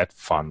be that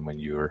fun when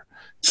you're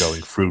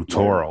going through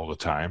Tor all the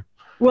time.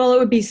 Well, it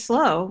would be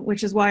slow,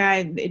 which is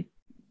why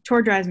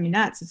Tor drives me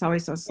nuts. It's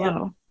always so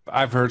slow.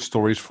 I've heard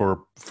stories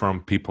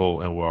from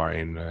people who are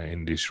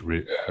in these,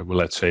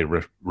 let's say,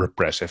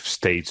 repressive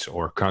states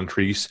or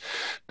countries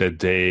that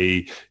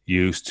they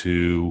used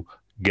to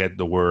get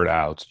the word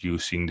out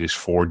using these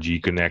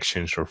 4G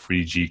connections or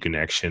 3G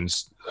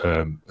connections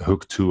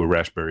hooked to a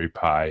Raspberry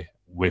Pi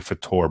with a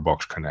Tor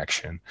box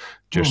connection,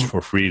 just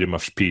for freedom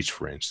of speech,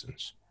 for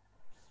instance.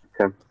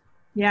 Okay.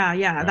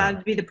 Yeah,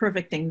 that'd be the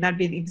perfect thing. That'd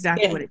be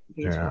exactly what it would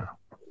be. Yeah.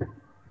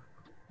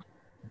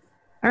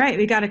 All right,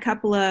 we got a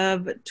couple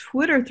of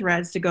Twitter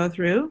threads to go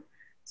through.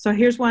 So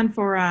here's one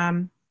for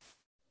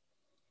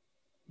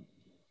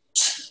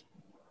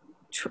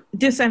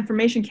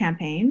disinformation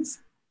campaigns.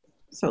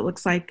 So it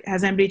looks like,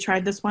 has anybody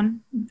tried this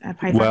one?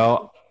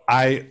 Well,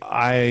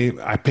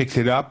 I picked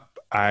it up.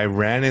 I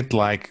ran it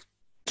like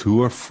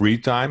 2 or 3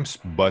 times,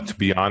 but to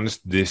be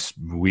honest,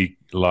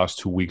 last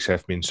 2 weeks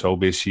have been so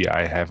busy,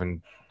 I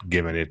haven't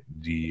given it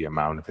the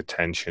amount of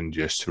attention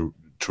just to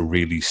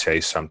really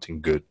say something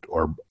good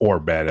or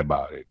bad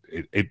about it.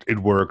 It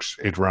works,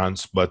 it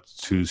runs, but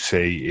to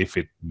say if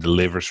it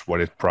delivers what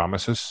it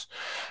promises,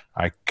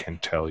 I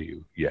can't tell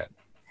you yet.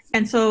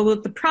 And so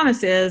what the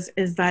promise is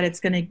that it's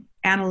going to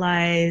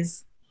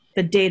analyze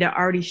the data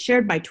already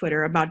shared by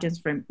Twitter about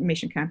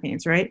disinformation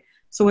campaigns, right?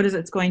 So what is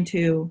it's going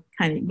to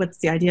what's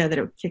the idea that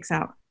it kicks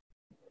out?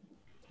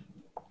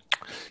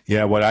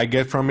 Yeah, what I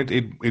get from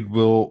it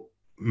will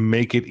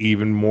make it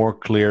even more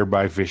clear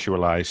by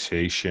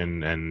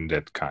visualization and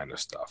that kind of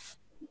stuff.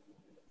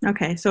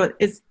 Okay, so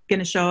it's going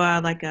to show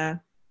like a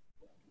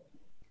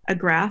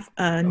graph.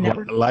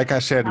 Like I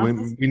said,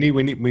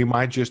 we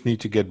might just need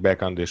to get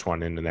back on this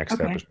one in the next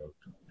episode.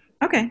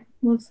 Okay,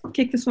 let's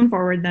kick this one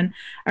forward then.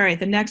 All right,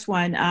 the next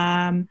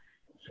one.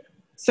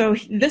 So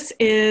this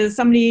is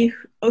somebody,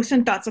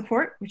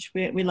 OSINT.support, which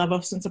we love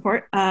OSINT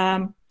support.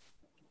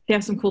 They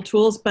have some cool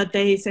tools, but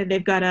they said they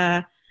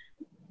can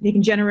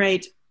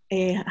generate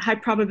a high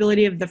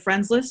probability of the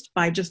friends list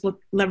by just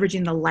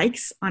leveraging the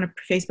likes on a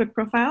Facebook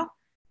profile.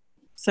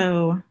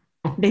 So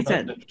they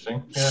said,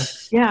 interesting.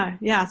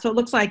 Yeah. So it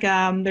looks like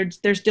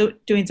they're still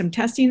doing some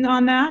testing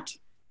on that,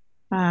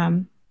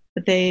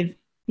 but they've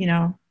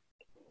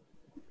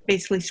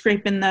basically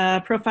scraping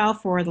the profile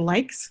for the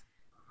likes.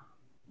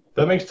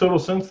 That makes total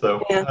sense,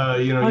 though. Yeah.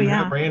 You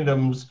have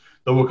randoms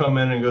that will come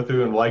in and go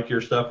through and like your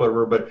stuff,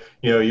 whatever. But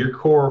your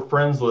core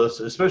friends list,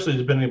 especially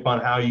depending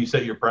upon how you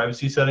set your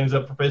privacy settings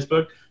up for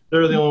Facebook,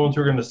 they're the only ones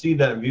who are going to see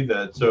that and view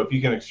that. So if you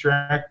can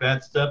extract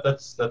that stuff,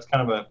 that's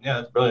kind of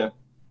that's brilliant.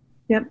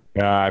 Yep.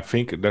 Yeah, I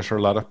think there's a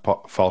lot of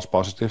false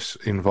positives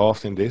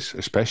involved in this,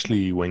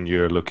 especially when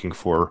you're looking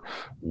for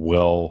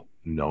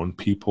well-known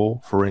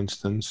people, for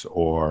instance,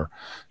 or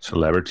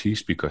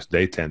celebrities, because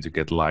they tend to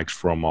get likes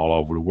from all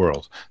over the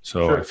world.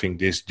 So sure. I think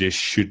this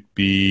should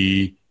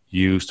be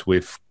used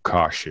with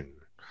caution,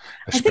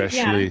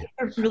 especially. I think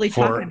they're really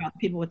talking about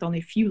people with only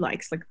a few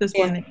likes, like this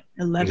one,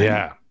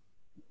 11.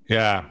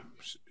 Yeah.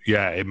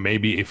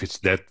 Maybe if it's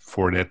that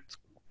for that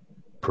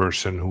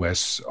person who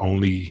has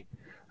only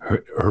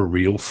her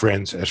real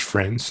friends as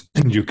friends,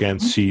 and you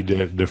can't see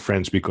the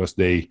friends because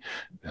they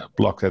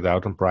block that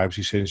out on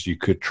privacy settings, you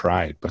could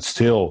try it. But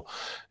still,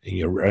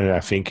 I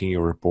think in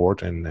your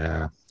report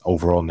and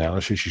overall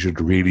analysis, you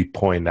should really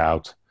point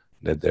out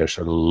that there's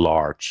a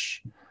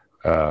large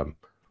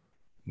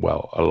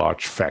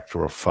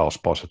factor of false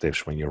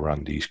positives when you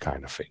run these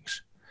kind of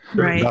things.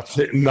 Right.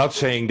 Not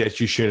saying that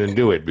you shouldn't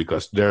do it,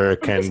 because there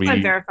can be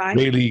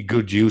really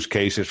good use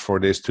cases for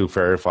this to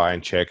verify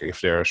and check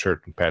if there are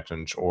certain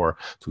patterns, or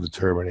to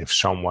determine if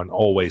someone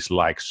always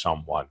likes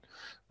someone.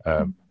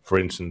 For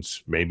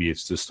instance, maybe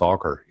it's the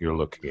stalker you're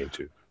looking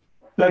into.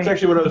 That's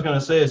actually what I was going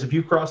to say, is if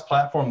you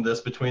cross-platform this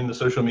between the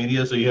social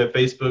media, so you have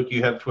Facebook,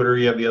 you have Twitter,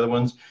 you have the other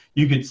ones,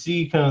 you could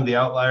see kind of the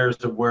outliers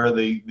of where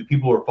the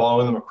people are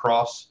following them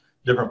across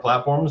different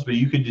platforms, but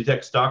you could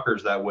detect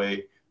stalkers that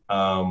way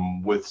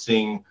with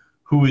seeing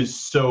who is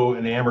so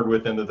enamored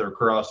with them that they're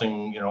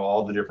crossing,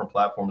 all the different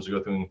platforms to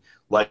go through and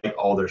like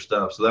all their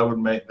stuff. So that would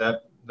make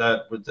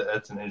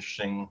that's an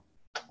interesting.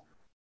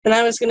 And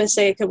I was going to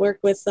say it could work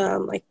with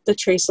like the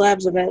Trace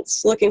Labs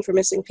events, looking for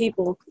missing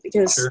people,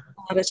 because a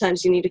lot of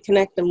times you need to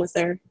connect them with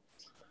their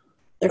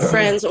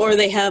friends, or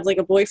they have like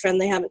a boyfriend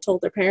they haven't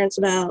told their parents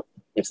about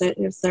if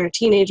they're a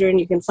teenager,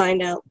 and you can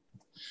find out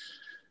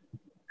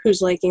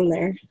who's liking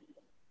their.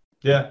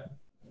 Yeah.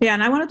 Yeah,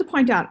 and I wanted to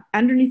point out,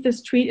 underneath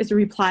this tweet is a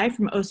reply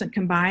from OSINT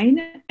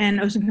Combine, and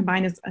OSINT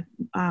Combine is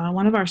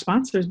one of our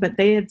sponsors, but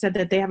they had said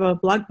that they have a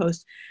blog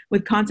post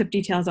with concept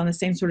details on the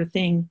same sort of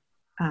thing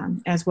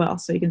as well.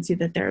 So you can see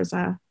that there's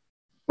a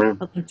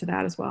link to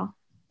that as well.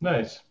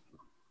 Nice.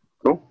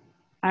 Cool.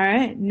 All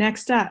right,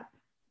 next up.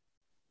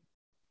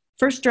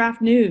 First Draft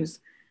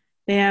News.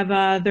 They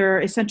have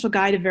their essential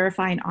guide to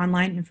verifying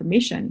online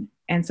information.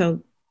 And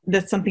so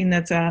that's something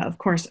that's, of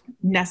course,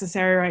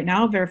 necessary right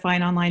now,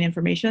 verifying online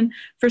information.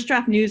 First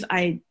Draft News,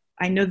 I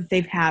know that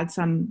they've had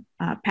some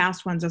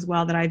past ones as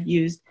well that I've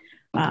used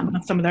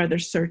on some of their other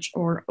search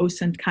or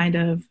OSINT kind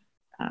of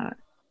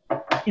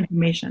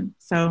information.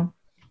 So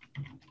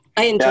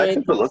I enjoyed it. I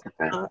took a look at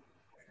that.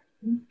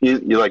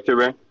 You liked it,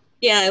 Rae?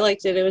 Yeah, I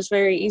liked it. It was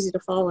very easy to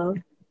follow.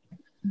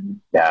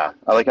 Yeah,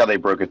 I like how they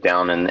broke it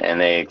down and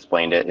they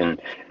explained it,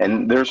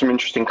 and there's some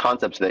interesting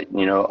concepts that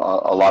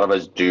a lot of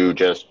us do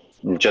just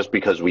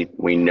because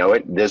we know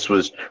it. This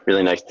was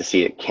really nice to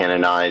see it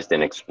canonized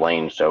and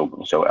explained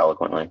so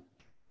eloquently.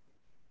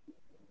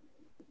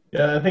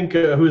 Yeah, I think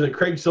who is it?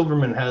 Craig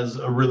Silverman has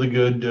a really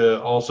good.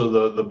 Also,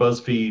 the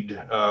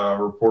BuzzFeed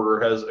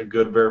reporter has a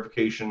good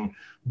verification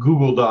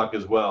Google Doc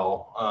as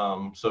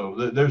well.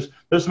 So there's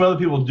some other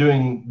people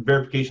doing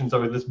verification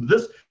stuff like this, but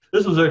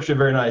this was actually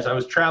very nice. I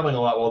was traveling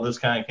a lot while this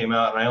kind of came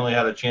out, and I only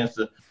had a chance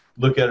to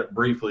look at it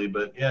briefly.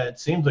 But yeah, it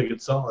seems like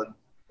it's solid.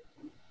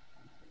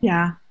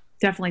 Yeah,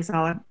 definitely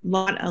solid.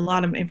 A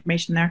lot of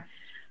information there.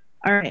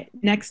 All right,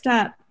 next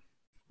up.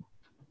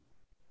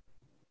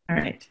 All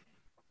right.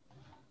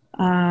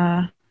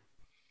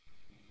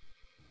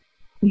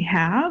 We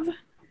have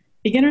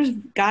Beginner's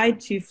Guide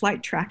to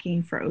Flight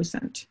Tracking for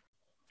OSINT.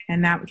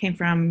 And that came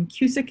from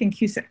Cusick and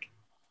Cusick.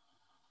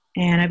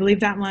 And I believe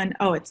that one,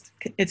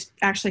 it's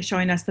actually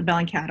showing us the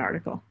Bellingcat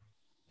article.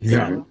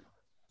 Yeah. So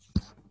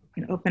we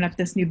can open up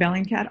this new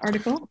Bellingcat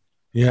article.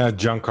 Yeah,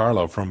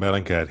 Giancarlo from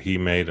Bellingcat, he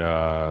made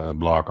a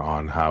blog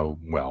on how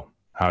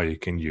you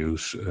can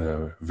use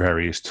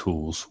various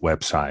tools,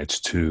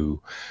 websites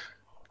to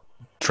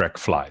track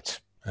flights.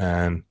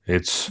 And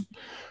it's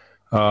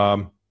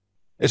an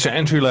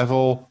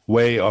entry-level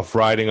way of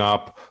writing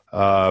up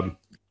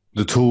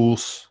the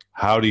tools,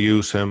 how to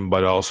use them,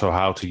 but also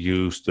how to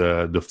use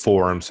the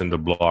forums and the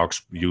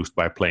blogs used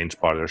by plane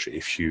spotters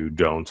if you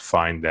don't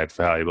find that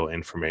valuable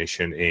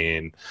information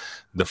in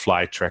the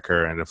Flight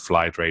Tracker and the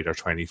Flight Radar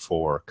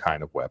 24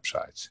 kind of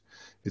websites.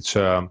 It's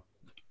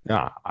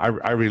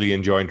I really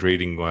enjoyed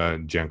reading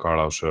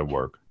Giancarlo's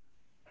work.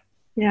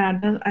 Yeah,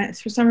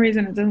 for some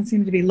reason it doesn't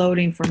seem to be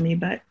loading for me,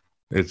 but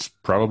it's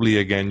probably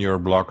again your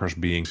blockers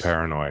being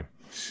paranoid.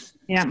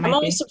 Yeah, I'm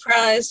always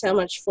surprised how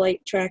much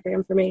flight tracker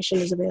information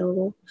is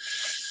available.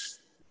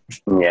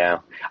 Yeah,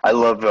 I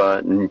love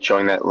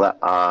showing that.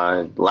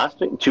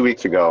 Last 2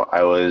 weeks ago,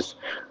 I was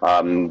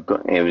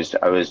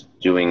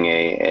doing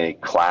a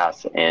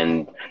class,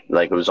 and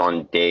it was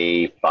on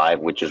day 5,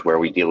 which is where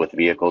we deal with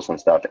vehicles and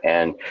stuff.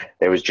 And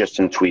there was just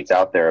some tweets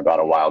out there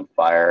about a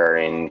wildfire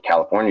in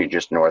California,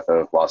 just north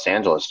of Los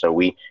Angeles. So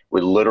we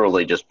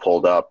literally just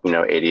pulled up,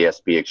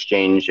 ADS-B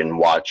Exchange and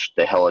watched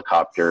the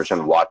helicopters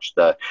and watched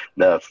the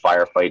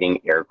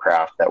firefighting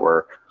aircraft that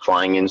were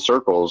flying in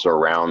circles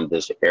around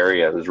this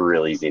area. It was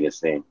really easy to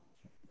see.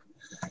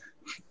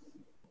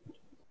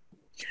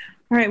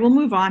 All right, we'll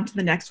move on to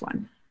the next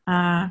one.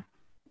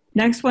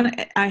 Next one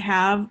I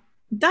have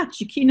Dutch.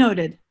 You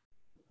keynoted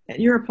at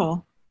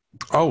Europol.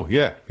 Oh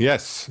yeah,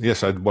 yes.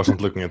 I wasn't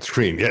looking at the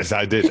screen. Yes,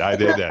 I did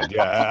that.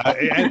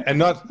 Yeah, and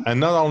not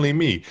only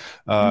me.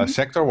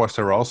 Sector was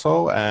there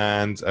also,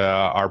 and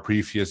our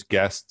previous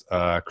guest,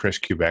 Chris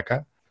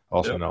Quebeca,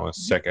 also known as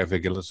Sec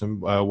Evangelism,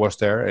 was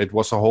there. It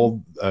was a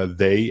whole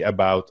day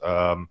about,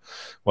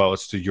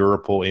 it's the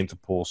Europol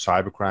Interpol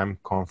Cybercrime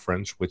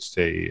Conference, which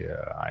they,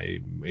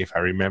 if I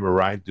remember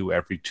right, do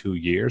every 2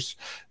 years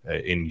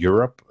in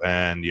Europe,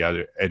 and the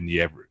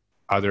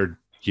other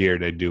year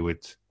they do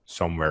it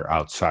somewhere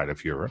outside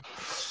of Europe.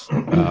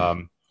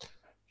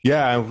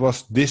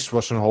 This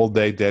was a whole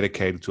day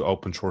dedicated to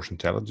open source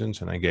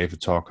intelligence, and I gave a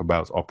talk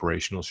about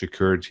operational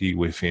security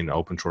within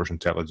open source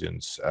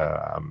intelligence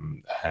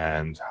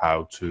and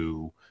how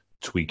to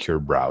tweak your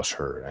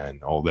browser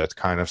and all that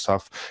kind of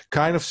stuff.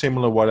 Kind of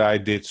similar what I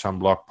did some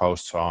blog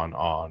posts on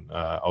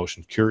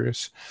OSINT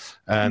Curious.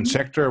 And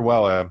Sector,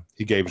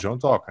 he gave his own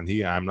talk, and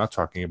I'm not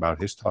talking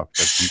about his talk,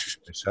 but he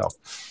did himself.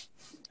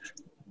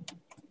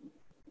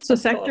 So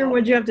Sector,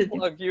 what'd you have to do?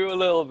 Plug you a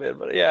little bit,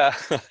 but yeah.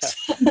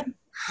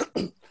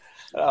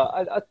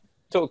 I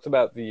talked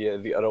about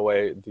the other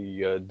way,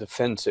 the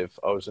defensive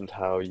OSINT,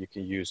 how you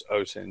can use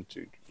OSINT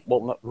to,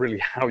 not really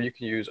how you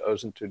can use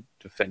OSINT to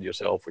defend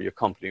yourself or your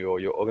company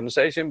or your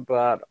organization,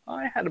 but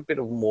I had a bit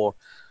of more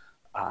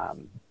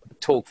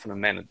talk from the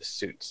man in the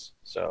suits.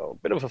 So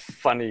a bit of a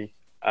funny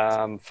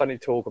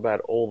talk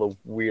about all the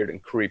weird and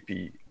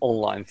creepy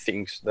online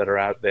things that are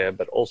out there,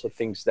 but also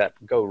things that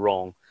go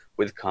wrong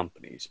with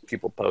companies,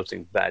 people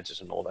posting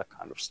badges and all that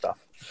kind of stuff.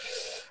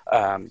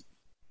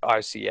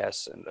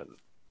 ICS and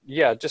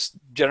just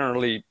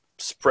generally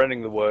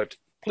spreading the word.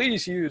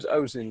 Please use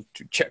OSINT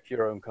to check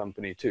your own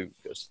company too,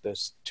 because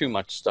there's too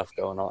much stuff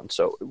going on.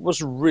 So it was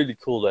a really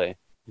cool day,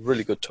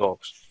 really good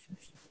talks.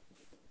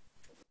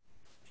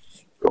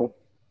 Cool.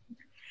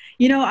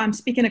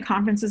 Speaking of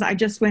conferences, I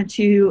just went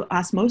to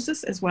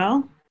Osmosis as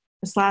well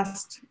this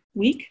last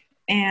week,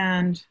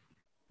 and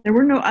there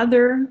were no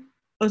other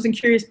OSINT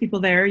Curious people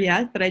there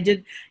yet, but I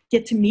did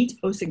get to meet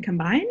OSINT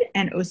Combined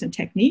and OSINT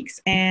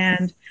Techniques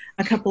and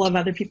a couple of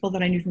other people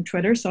that I knew from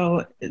Twitter.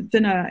 So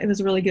it was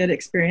a really good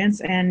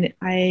experience. And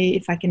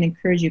if I can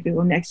encourage you to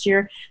go next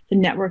year, the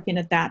networking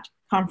at that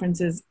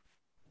conference is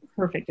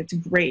perfect. It's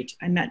great.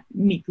 I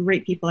meet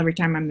great people every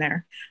time I'm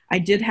there. I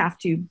did have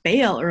to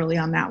bail early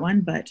on that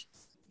one, but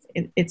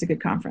it's a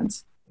good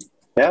conference.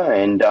 Yeah,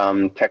 and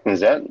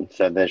Technazette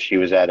said that she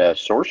was at a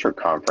sorcerer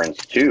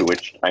conference too,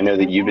 which I know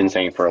that you've been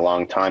saying for a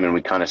long time, and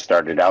we kind of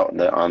started out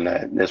on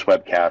this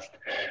webcast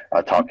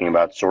talking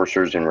about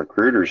sorcerers and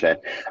recruiters,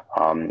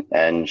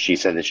 and she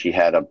said that she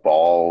had a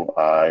ball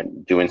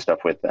doing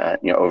stuff with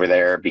that, over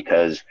there,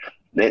 because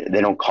they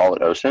don't call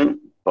it OSINT,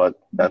 but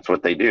that's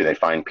what they do. They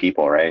find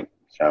people, right?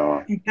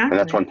 So, exactly. And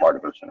that's one part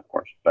of OSINT, of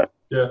course. But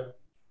yeah,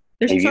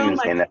 there's so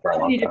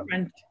many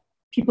different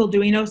people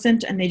doing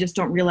OSINT, and they just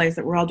don't realize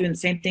that we're all doing the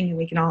same thing and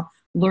we can all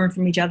learn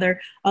from each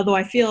other. Although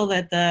I feel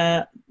that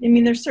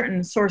there's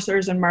certain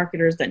sorcerers and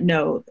marketers that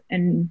know,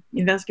 and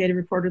investigative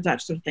reporters,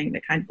 that sort of thing,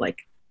 that kind of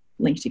like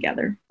link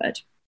together.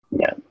 But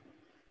yeah,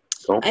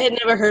 cool. I had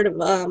never heard of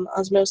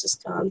Osmosis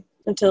Con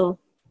until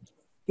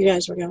you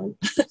guys were going.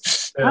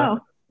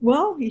 Oh,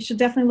 well, you should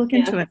definitely look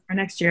into it for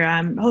next year.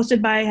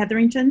 Hosted by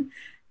Hetherington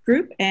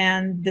Group,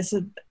 and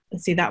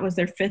that was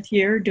their 5th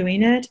year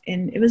doing it,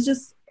 and it was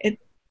just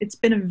it's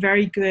been a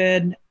very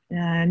good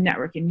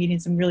networking, meeting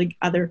some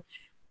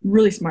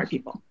really smart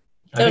people.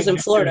 That was in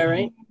Florida,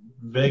 right?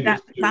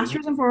 Vegas. Last year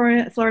was in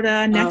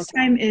Florida. Next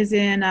time is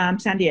in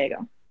San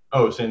Diego.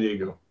 Oh, San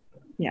Diego.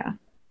 Yeah.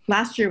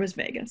 Last year was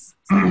Vegas.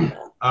 So.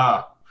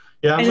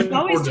 Yeah. And it's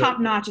always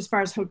top notch as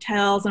far as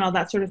hotels and all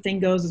that sort of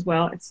thing goes as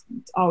well. It's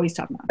always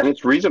top notch. And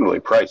it's reasonably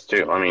priced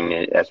too. I mean,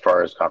 as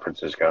far as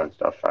conferences go and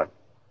stuff.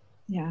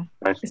 Yeah.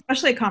 Nice.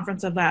 Especially a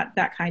conference of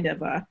that kind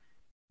of,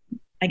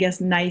 I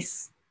guess,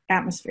 nice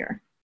atmosphere.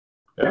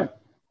 Yeah.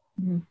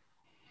 Mm-hmm.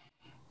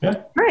 Yeah.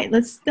 All right,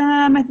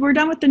 we're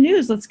done with the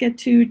news. Let's get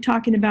to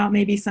talking about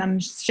maybe some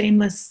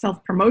shameless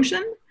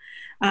self-promotion.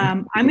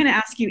 I'm going to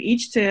ask you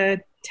each to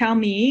tell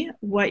me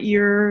what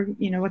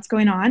what's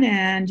going on,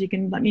 and you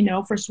can let me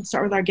know. First, we'll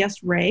start with our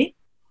guest, Rae.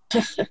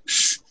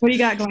 What do you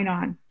got going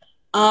on?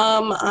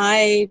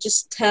 I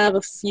just have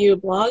a few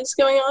blogs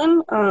going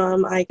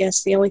on. I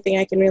guess the only thing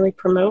I can really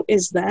promote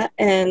is that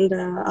and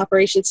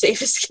Operation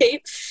Safe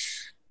Escape.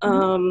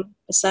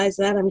 Besides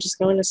that, I'm just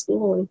going to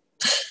school. And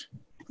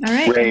all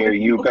right. Rae, are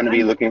you going to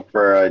be looking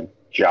for a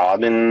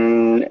job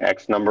in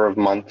X number of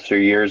months or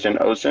years in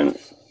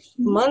OSINT?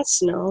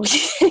 Months, no.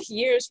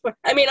 Years.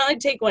 I'd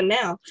take one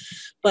now,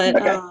 but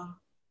okay.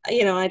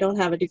 I don't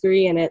have a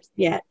degree in it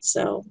yet,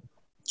 so.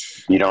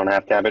 You don't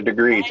have to have a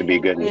degree to be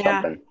good in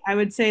something. I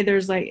would say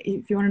there's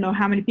if you want to know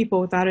how many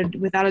people without a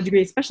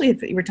degree, especially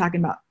if you were talking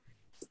about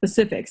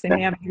specifics, they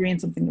may have a degree in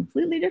something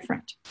completely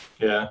different.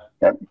 Yeah.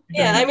 Yep.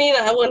 Yeah,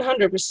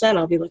 100%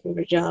 I'll be looking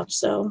for jobs.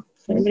 So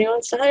if anybody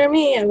wants to hire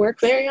me, I work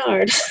very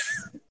hard.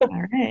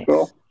 All right.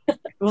 Cool.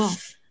 All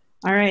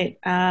right.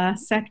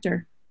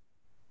 Sector.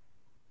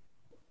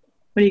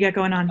 What do you got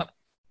going on?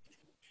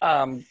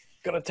 I'm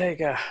gonna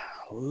take a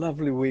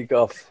lovely week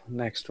off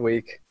next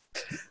week.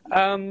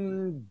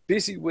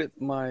 Busy with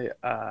my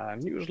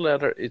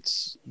newsletter.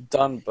 It's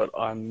done, but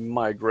I'm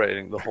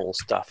migrating the whole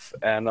stuff,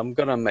 and I'm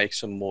gonna make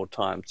some more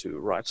time to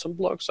write some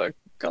blogs. I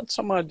got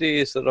some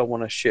ideas that I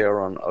want to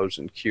share on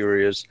OSINT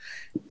Curious,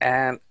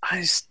 and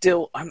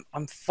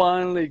I'm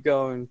finally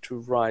going to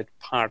write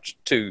part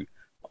 2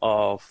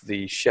 of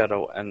the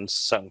shadow and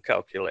sun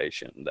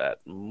calculation that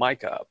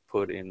Micah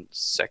put in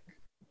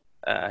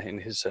in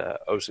his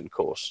OSINT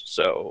course.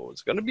 So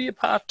it's going to be a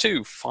part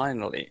 2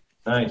 finally.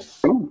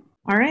 Nice. All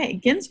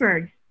right,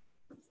 Ginsberg.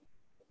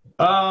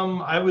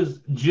 I was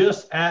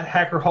just at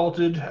Hacker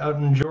Halted out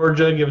in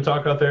Georgia. Give a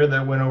talk out there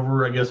that went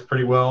over, I guess,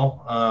 pretty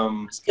well.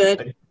 It's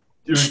good.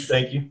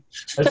 Thank you.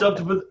 I still have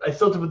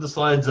to put the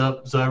slides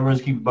up, so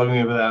everyone's keep bugging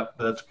me for that,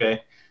 but that's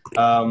okay.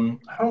 I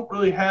don't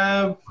really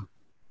have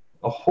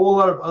a whole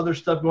lot of other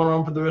stuff going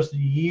on for the rest of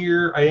the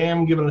year. I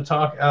am giving a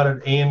talk out at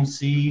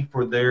AMC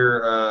for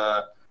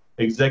their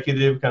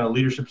executive kind of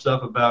leadership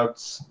stuff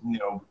about,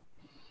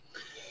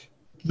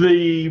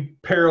 the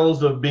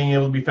perils of being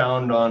able to be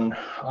found on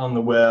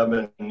the web,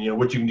 and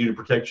what you can do to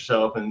protect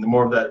yourself, and the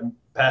more of that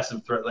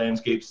passive threat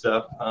landscape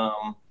stuff.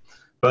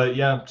 But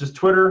yeah, just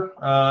Twitter,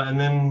 and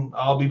then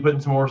I'll be putting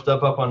some more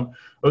stuff up on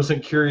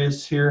OSINT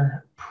Curious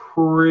here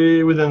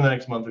within the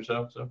next month or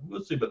so. So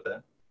we'll see about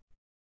that.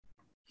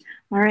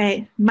 All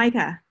right,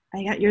 Micah,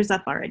 I got yours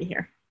up already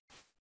here.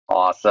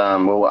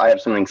 Awesome. Well, I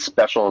have something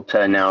special to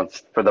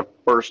announce for the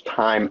first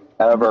time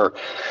ever.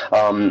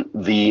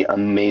 The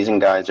amazing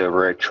guys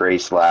over at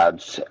Trace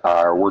Labs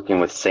are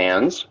working with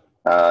SANS,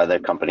 the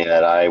company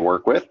that I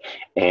work with,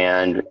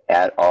 and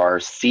at our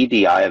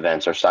CDI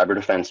events, our Cyber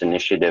Defense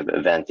Initiative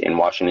event in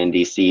Washington,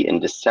 D.C. in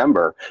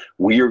December,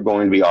 we are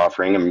going to be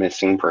offering a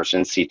missing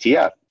person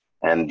CTF.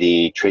 And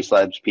the Trace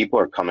Labs people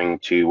are coming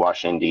to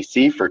Washington,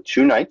 D.C. for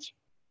 2 nights.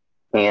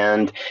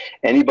 And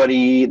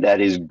anybody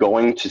that is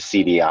going to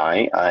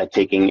CDI,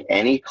 taking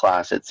any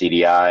class at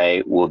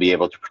CDI, will be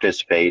able to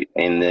participate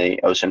in the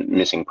OSINT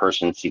Missing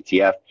Person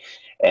CTF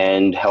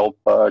and help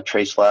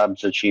Trace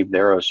Labs achieve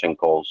their OSINT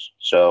goals.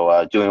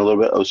 So doing a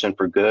little bit of OSINT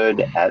for good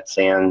at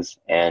SANS,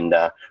 and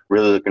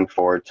really looking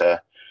forward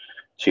to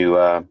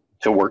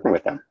working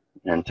with them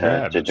and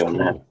to doing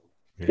that.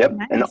 Yep.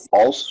 Nice. And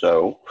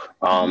also,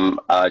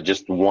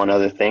 just one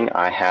other thing,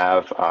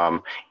 I've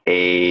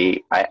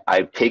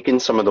taken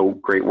some of the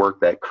great work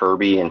that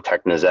Kirby and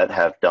TechNazet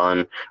have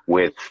done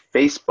with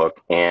Facebook,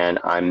 and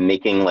I'm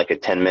making like a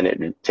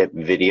 10-minute tip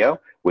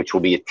video, which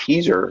will be a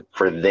teaser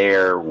for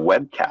their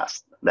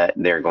webcast that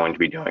they're going to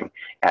be doing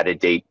at a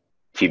date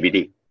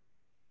TBD.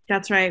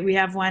 That's right. We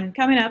have one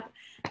coming up.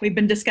 We've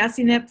been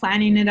discussing it,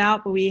 planning it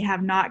out, but we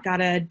have not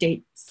got a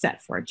date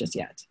set for it just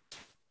yet.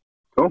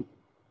 Cool.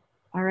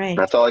 All right.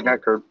 That's all I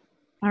got, Kirby.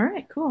 All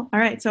right, cool. All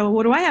right, so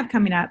what do I have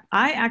coming up?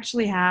 I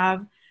actually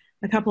have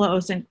a couple of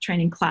OSINT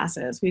training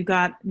classes. We've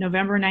got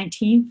November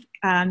 19th.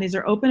 These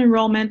are open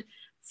enrollment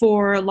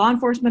for law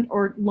enforcement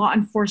or law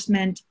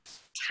enforcement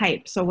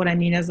type. So what I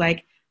mean is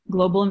like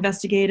global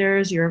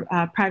investigators, your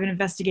private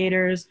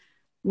investigators,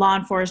 law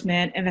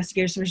enforcement,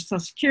 investigators for Social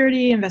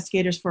Security,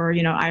 investigators for,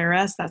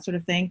 IRS, that sort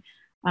of thing.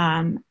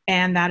 And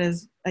that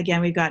is,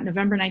 again, we've got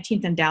November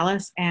 19th in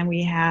Dallas, and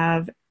we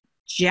have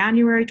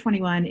January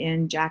 21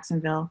 in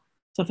Jacksonville.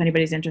 So if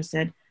anybody's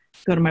interested,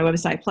 go to my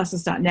website,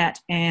 pluses.net,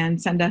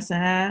 and send us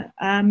a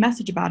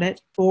message about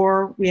it.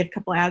 Or we have a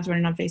couple ads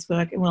running on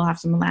Facebook, and we'll have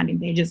some landing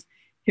pages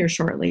here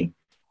shortly.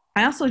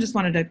 I also just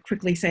wanted to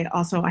quickly say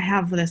also, I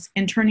have this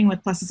Interning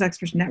with Pluses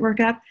Experts Network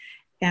up.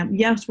 And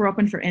yes, we're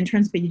open for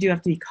interns, but you do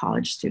have to be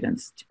college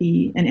students to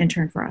be an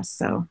intern for us.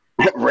 So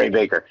Rae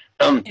Baker.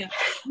 Yeah.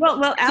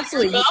 Well,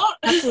 absolutely,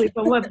 absolutely.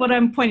 But what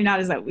I'm pointing out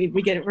is that we're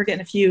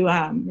getting a few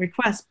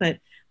requests, but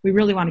we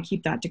really want to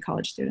keep that to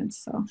college students.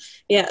 So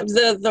yeah,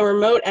 the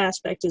remote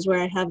aspect is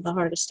where I have the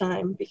hardest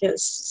time,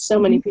 because so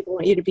many people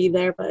want you to be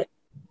there, but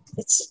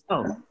it's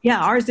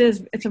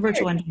it's a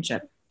virtual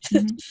internship.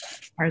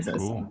 Ours is.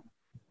 Cool.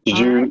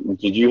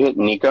 Did you hit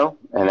Nico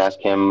and ask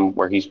him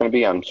where he's going to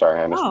be? I'm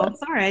sorry, I missed that. Oh,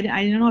 sorry,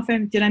 I don't know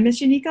if did I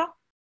miss you, Nico?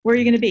 Where are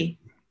you going to be?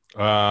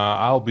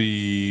 I'll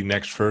be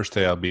next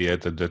Thursday. I'll be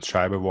at the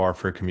Cyber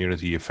Warfare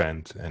Community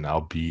event, and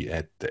I'll be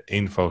at the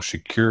Info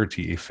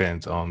Security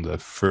event on the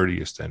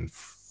 30th and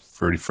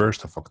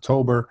 31st of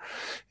October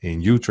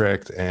in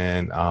Utrecht,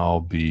 and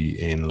I'll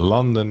be in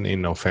London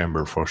in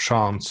November for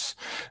SANS,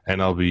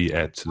 and I'll be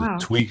at the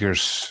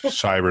Tweakers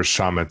Cyber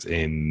Summit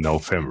in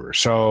November.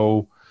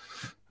 So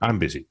I'm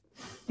busy.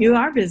 You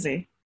are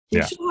busy.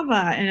 You should have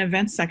an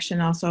events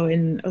section also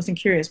in OSINT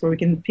Curious where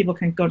people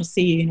can go to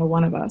see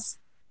one of us.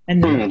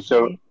 And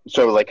so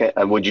like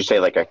would you say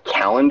like a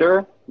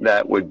calendar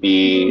that would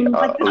be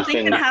like the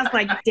thing that has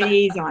like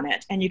days on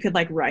it, and you could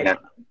like write on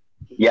them.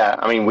 Yeah,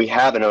 I mean, we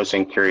have an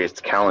OSINT Curious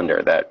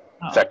calendar that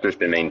Sector's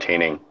been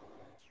maintaining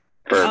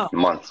for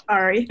months.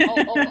 Sorry.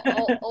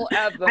 I'll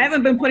add them. I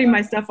haven't been putting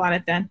my stuff on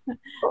it then.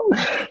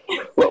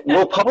 Well,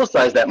 we'll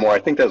publicize that more. I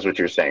think that's what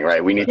you're saying,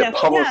 right? We need to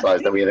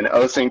publicize that we have an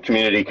OSINT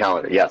community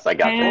calendar. Yes, I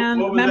got you.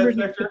 And members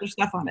need to put their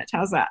stuff on it.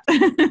 How's that?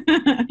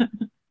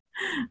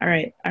 All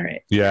right.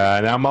 Yeah,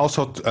 and I'm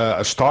also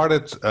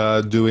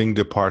started doing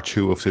the part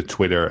 2 of the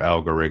Twitter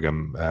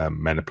algorithm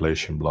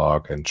manipulation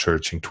blog and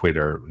searching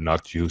Twitter,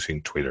 not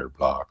using Twitter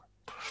blog.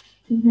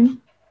 Mm-hmm.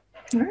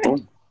 All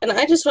right. And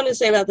I just want to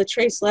say about the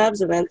Trace Labs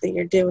event that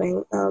you're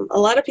doing, a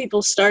lot of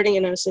people starting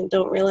in OSINT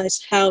don't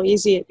realize how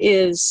easy it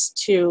is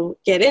to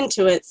get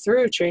into it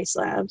through Trace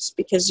Labs,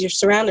 because you're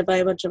surrounded by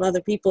a bunch of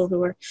other people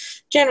who are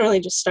generally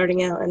just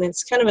starting out, and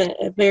it's kind of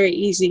a very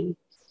easy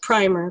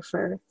primer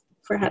for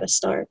how to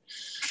start.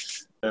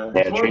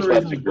 Trace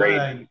Labs is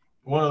great.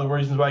 One of the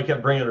reasons why I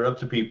kept bringing it up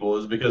to people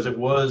is because it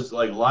was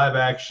like live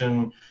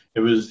action.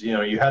 It was,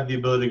 you had the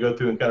ability to go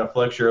through and kind of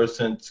flex your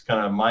OSINT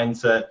kind of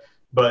mindset.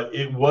 But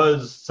it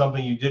was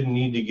something you didn't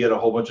need to get a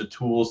whole bunch of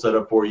tools set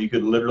up for. You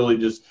could literally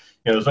just,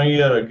 as long as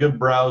you had a good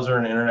browser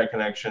and internet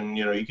connection,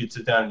 you could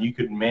sit down and you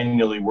could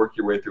manually work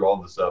your way through all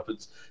the stuff.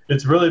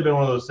 It's really been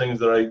one of those things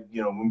that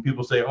when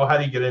people say, oh, how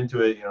do you get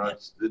into it?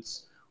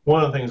 It's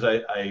one of the things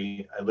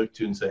I look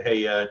to and say,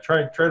 hey,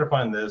 try to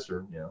find this,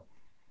 or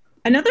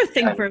Another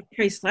thing for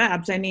Trace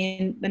Labs,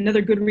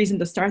 another good reason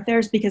to start there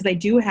is because they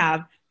do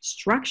have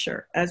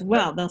structure as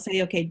well. They'll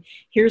say, okay,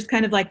 here's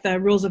kind of like the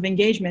rules of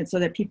engagement so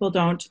that people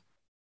don't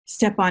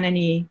step on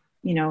any,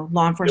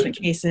 law enforcement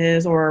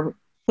cases or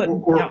put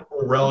or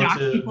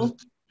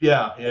relatives.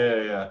 Yeah.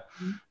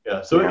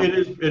 So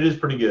it is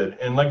pretty good.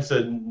 And like I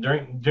said,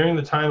 during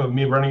the time of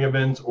me running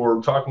events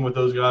or talking with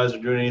those guys or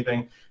doing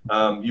anything,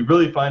 you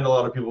really find a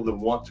lot of people that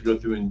want to go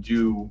through and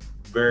do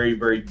very,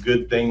 very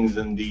good things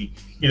in the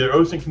either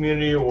OSINT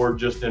community or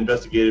just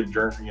investigative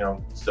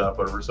journal, stuff,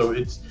 whatever. So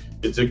it's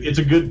a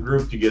good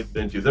group to get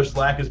into. Their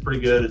Slack is pretty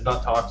good. It's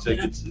not toxic.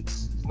 Yeah.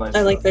 It's nice.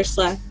 I like their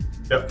Slack.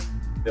 Yep.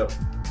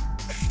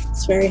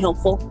 It's very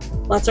helpful.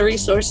 Lots of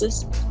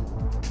resources.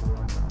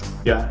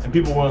 Yeah, and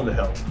people willing to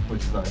help,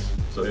 which is nice.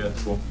 So yeah,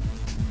 it's cool.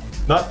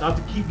 Not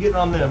to keep getting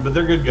on them, but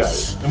they're good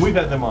guys, and we've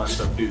had them on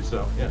stuff too.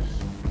 So yeah.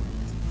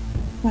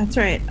 That's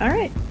right. All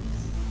right.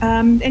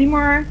 Any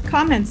more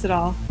comments at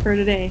all for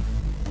today?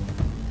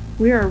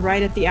 We are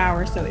right at the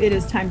hour, so it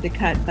is time to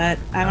cut. But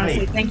I want to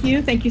say thank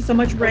you. Thank you so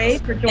much, Rae,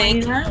 for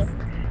joining us.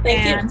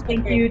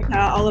 Thank you to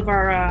all of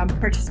our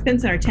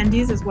participants and our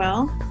attendees as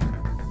well.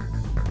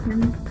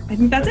 And I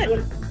think that's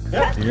it.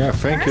 Yeah,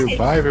 thank you.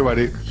 Bye,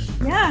 everybody.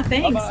 Yeah,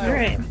 thanks. Bye-bye. All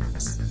right.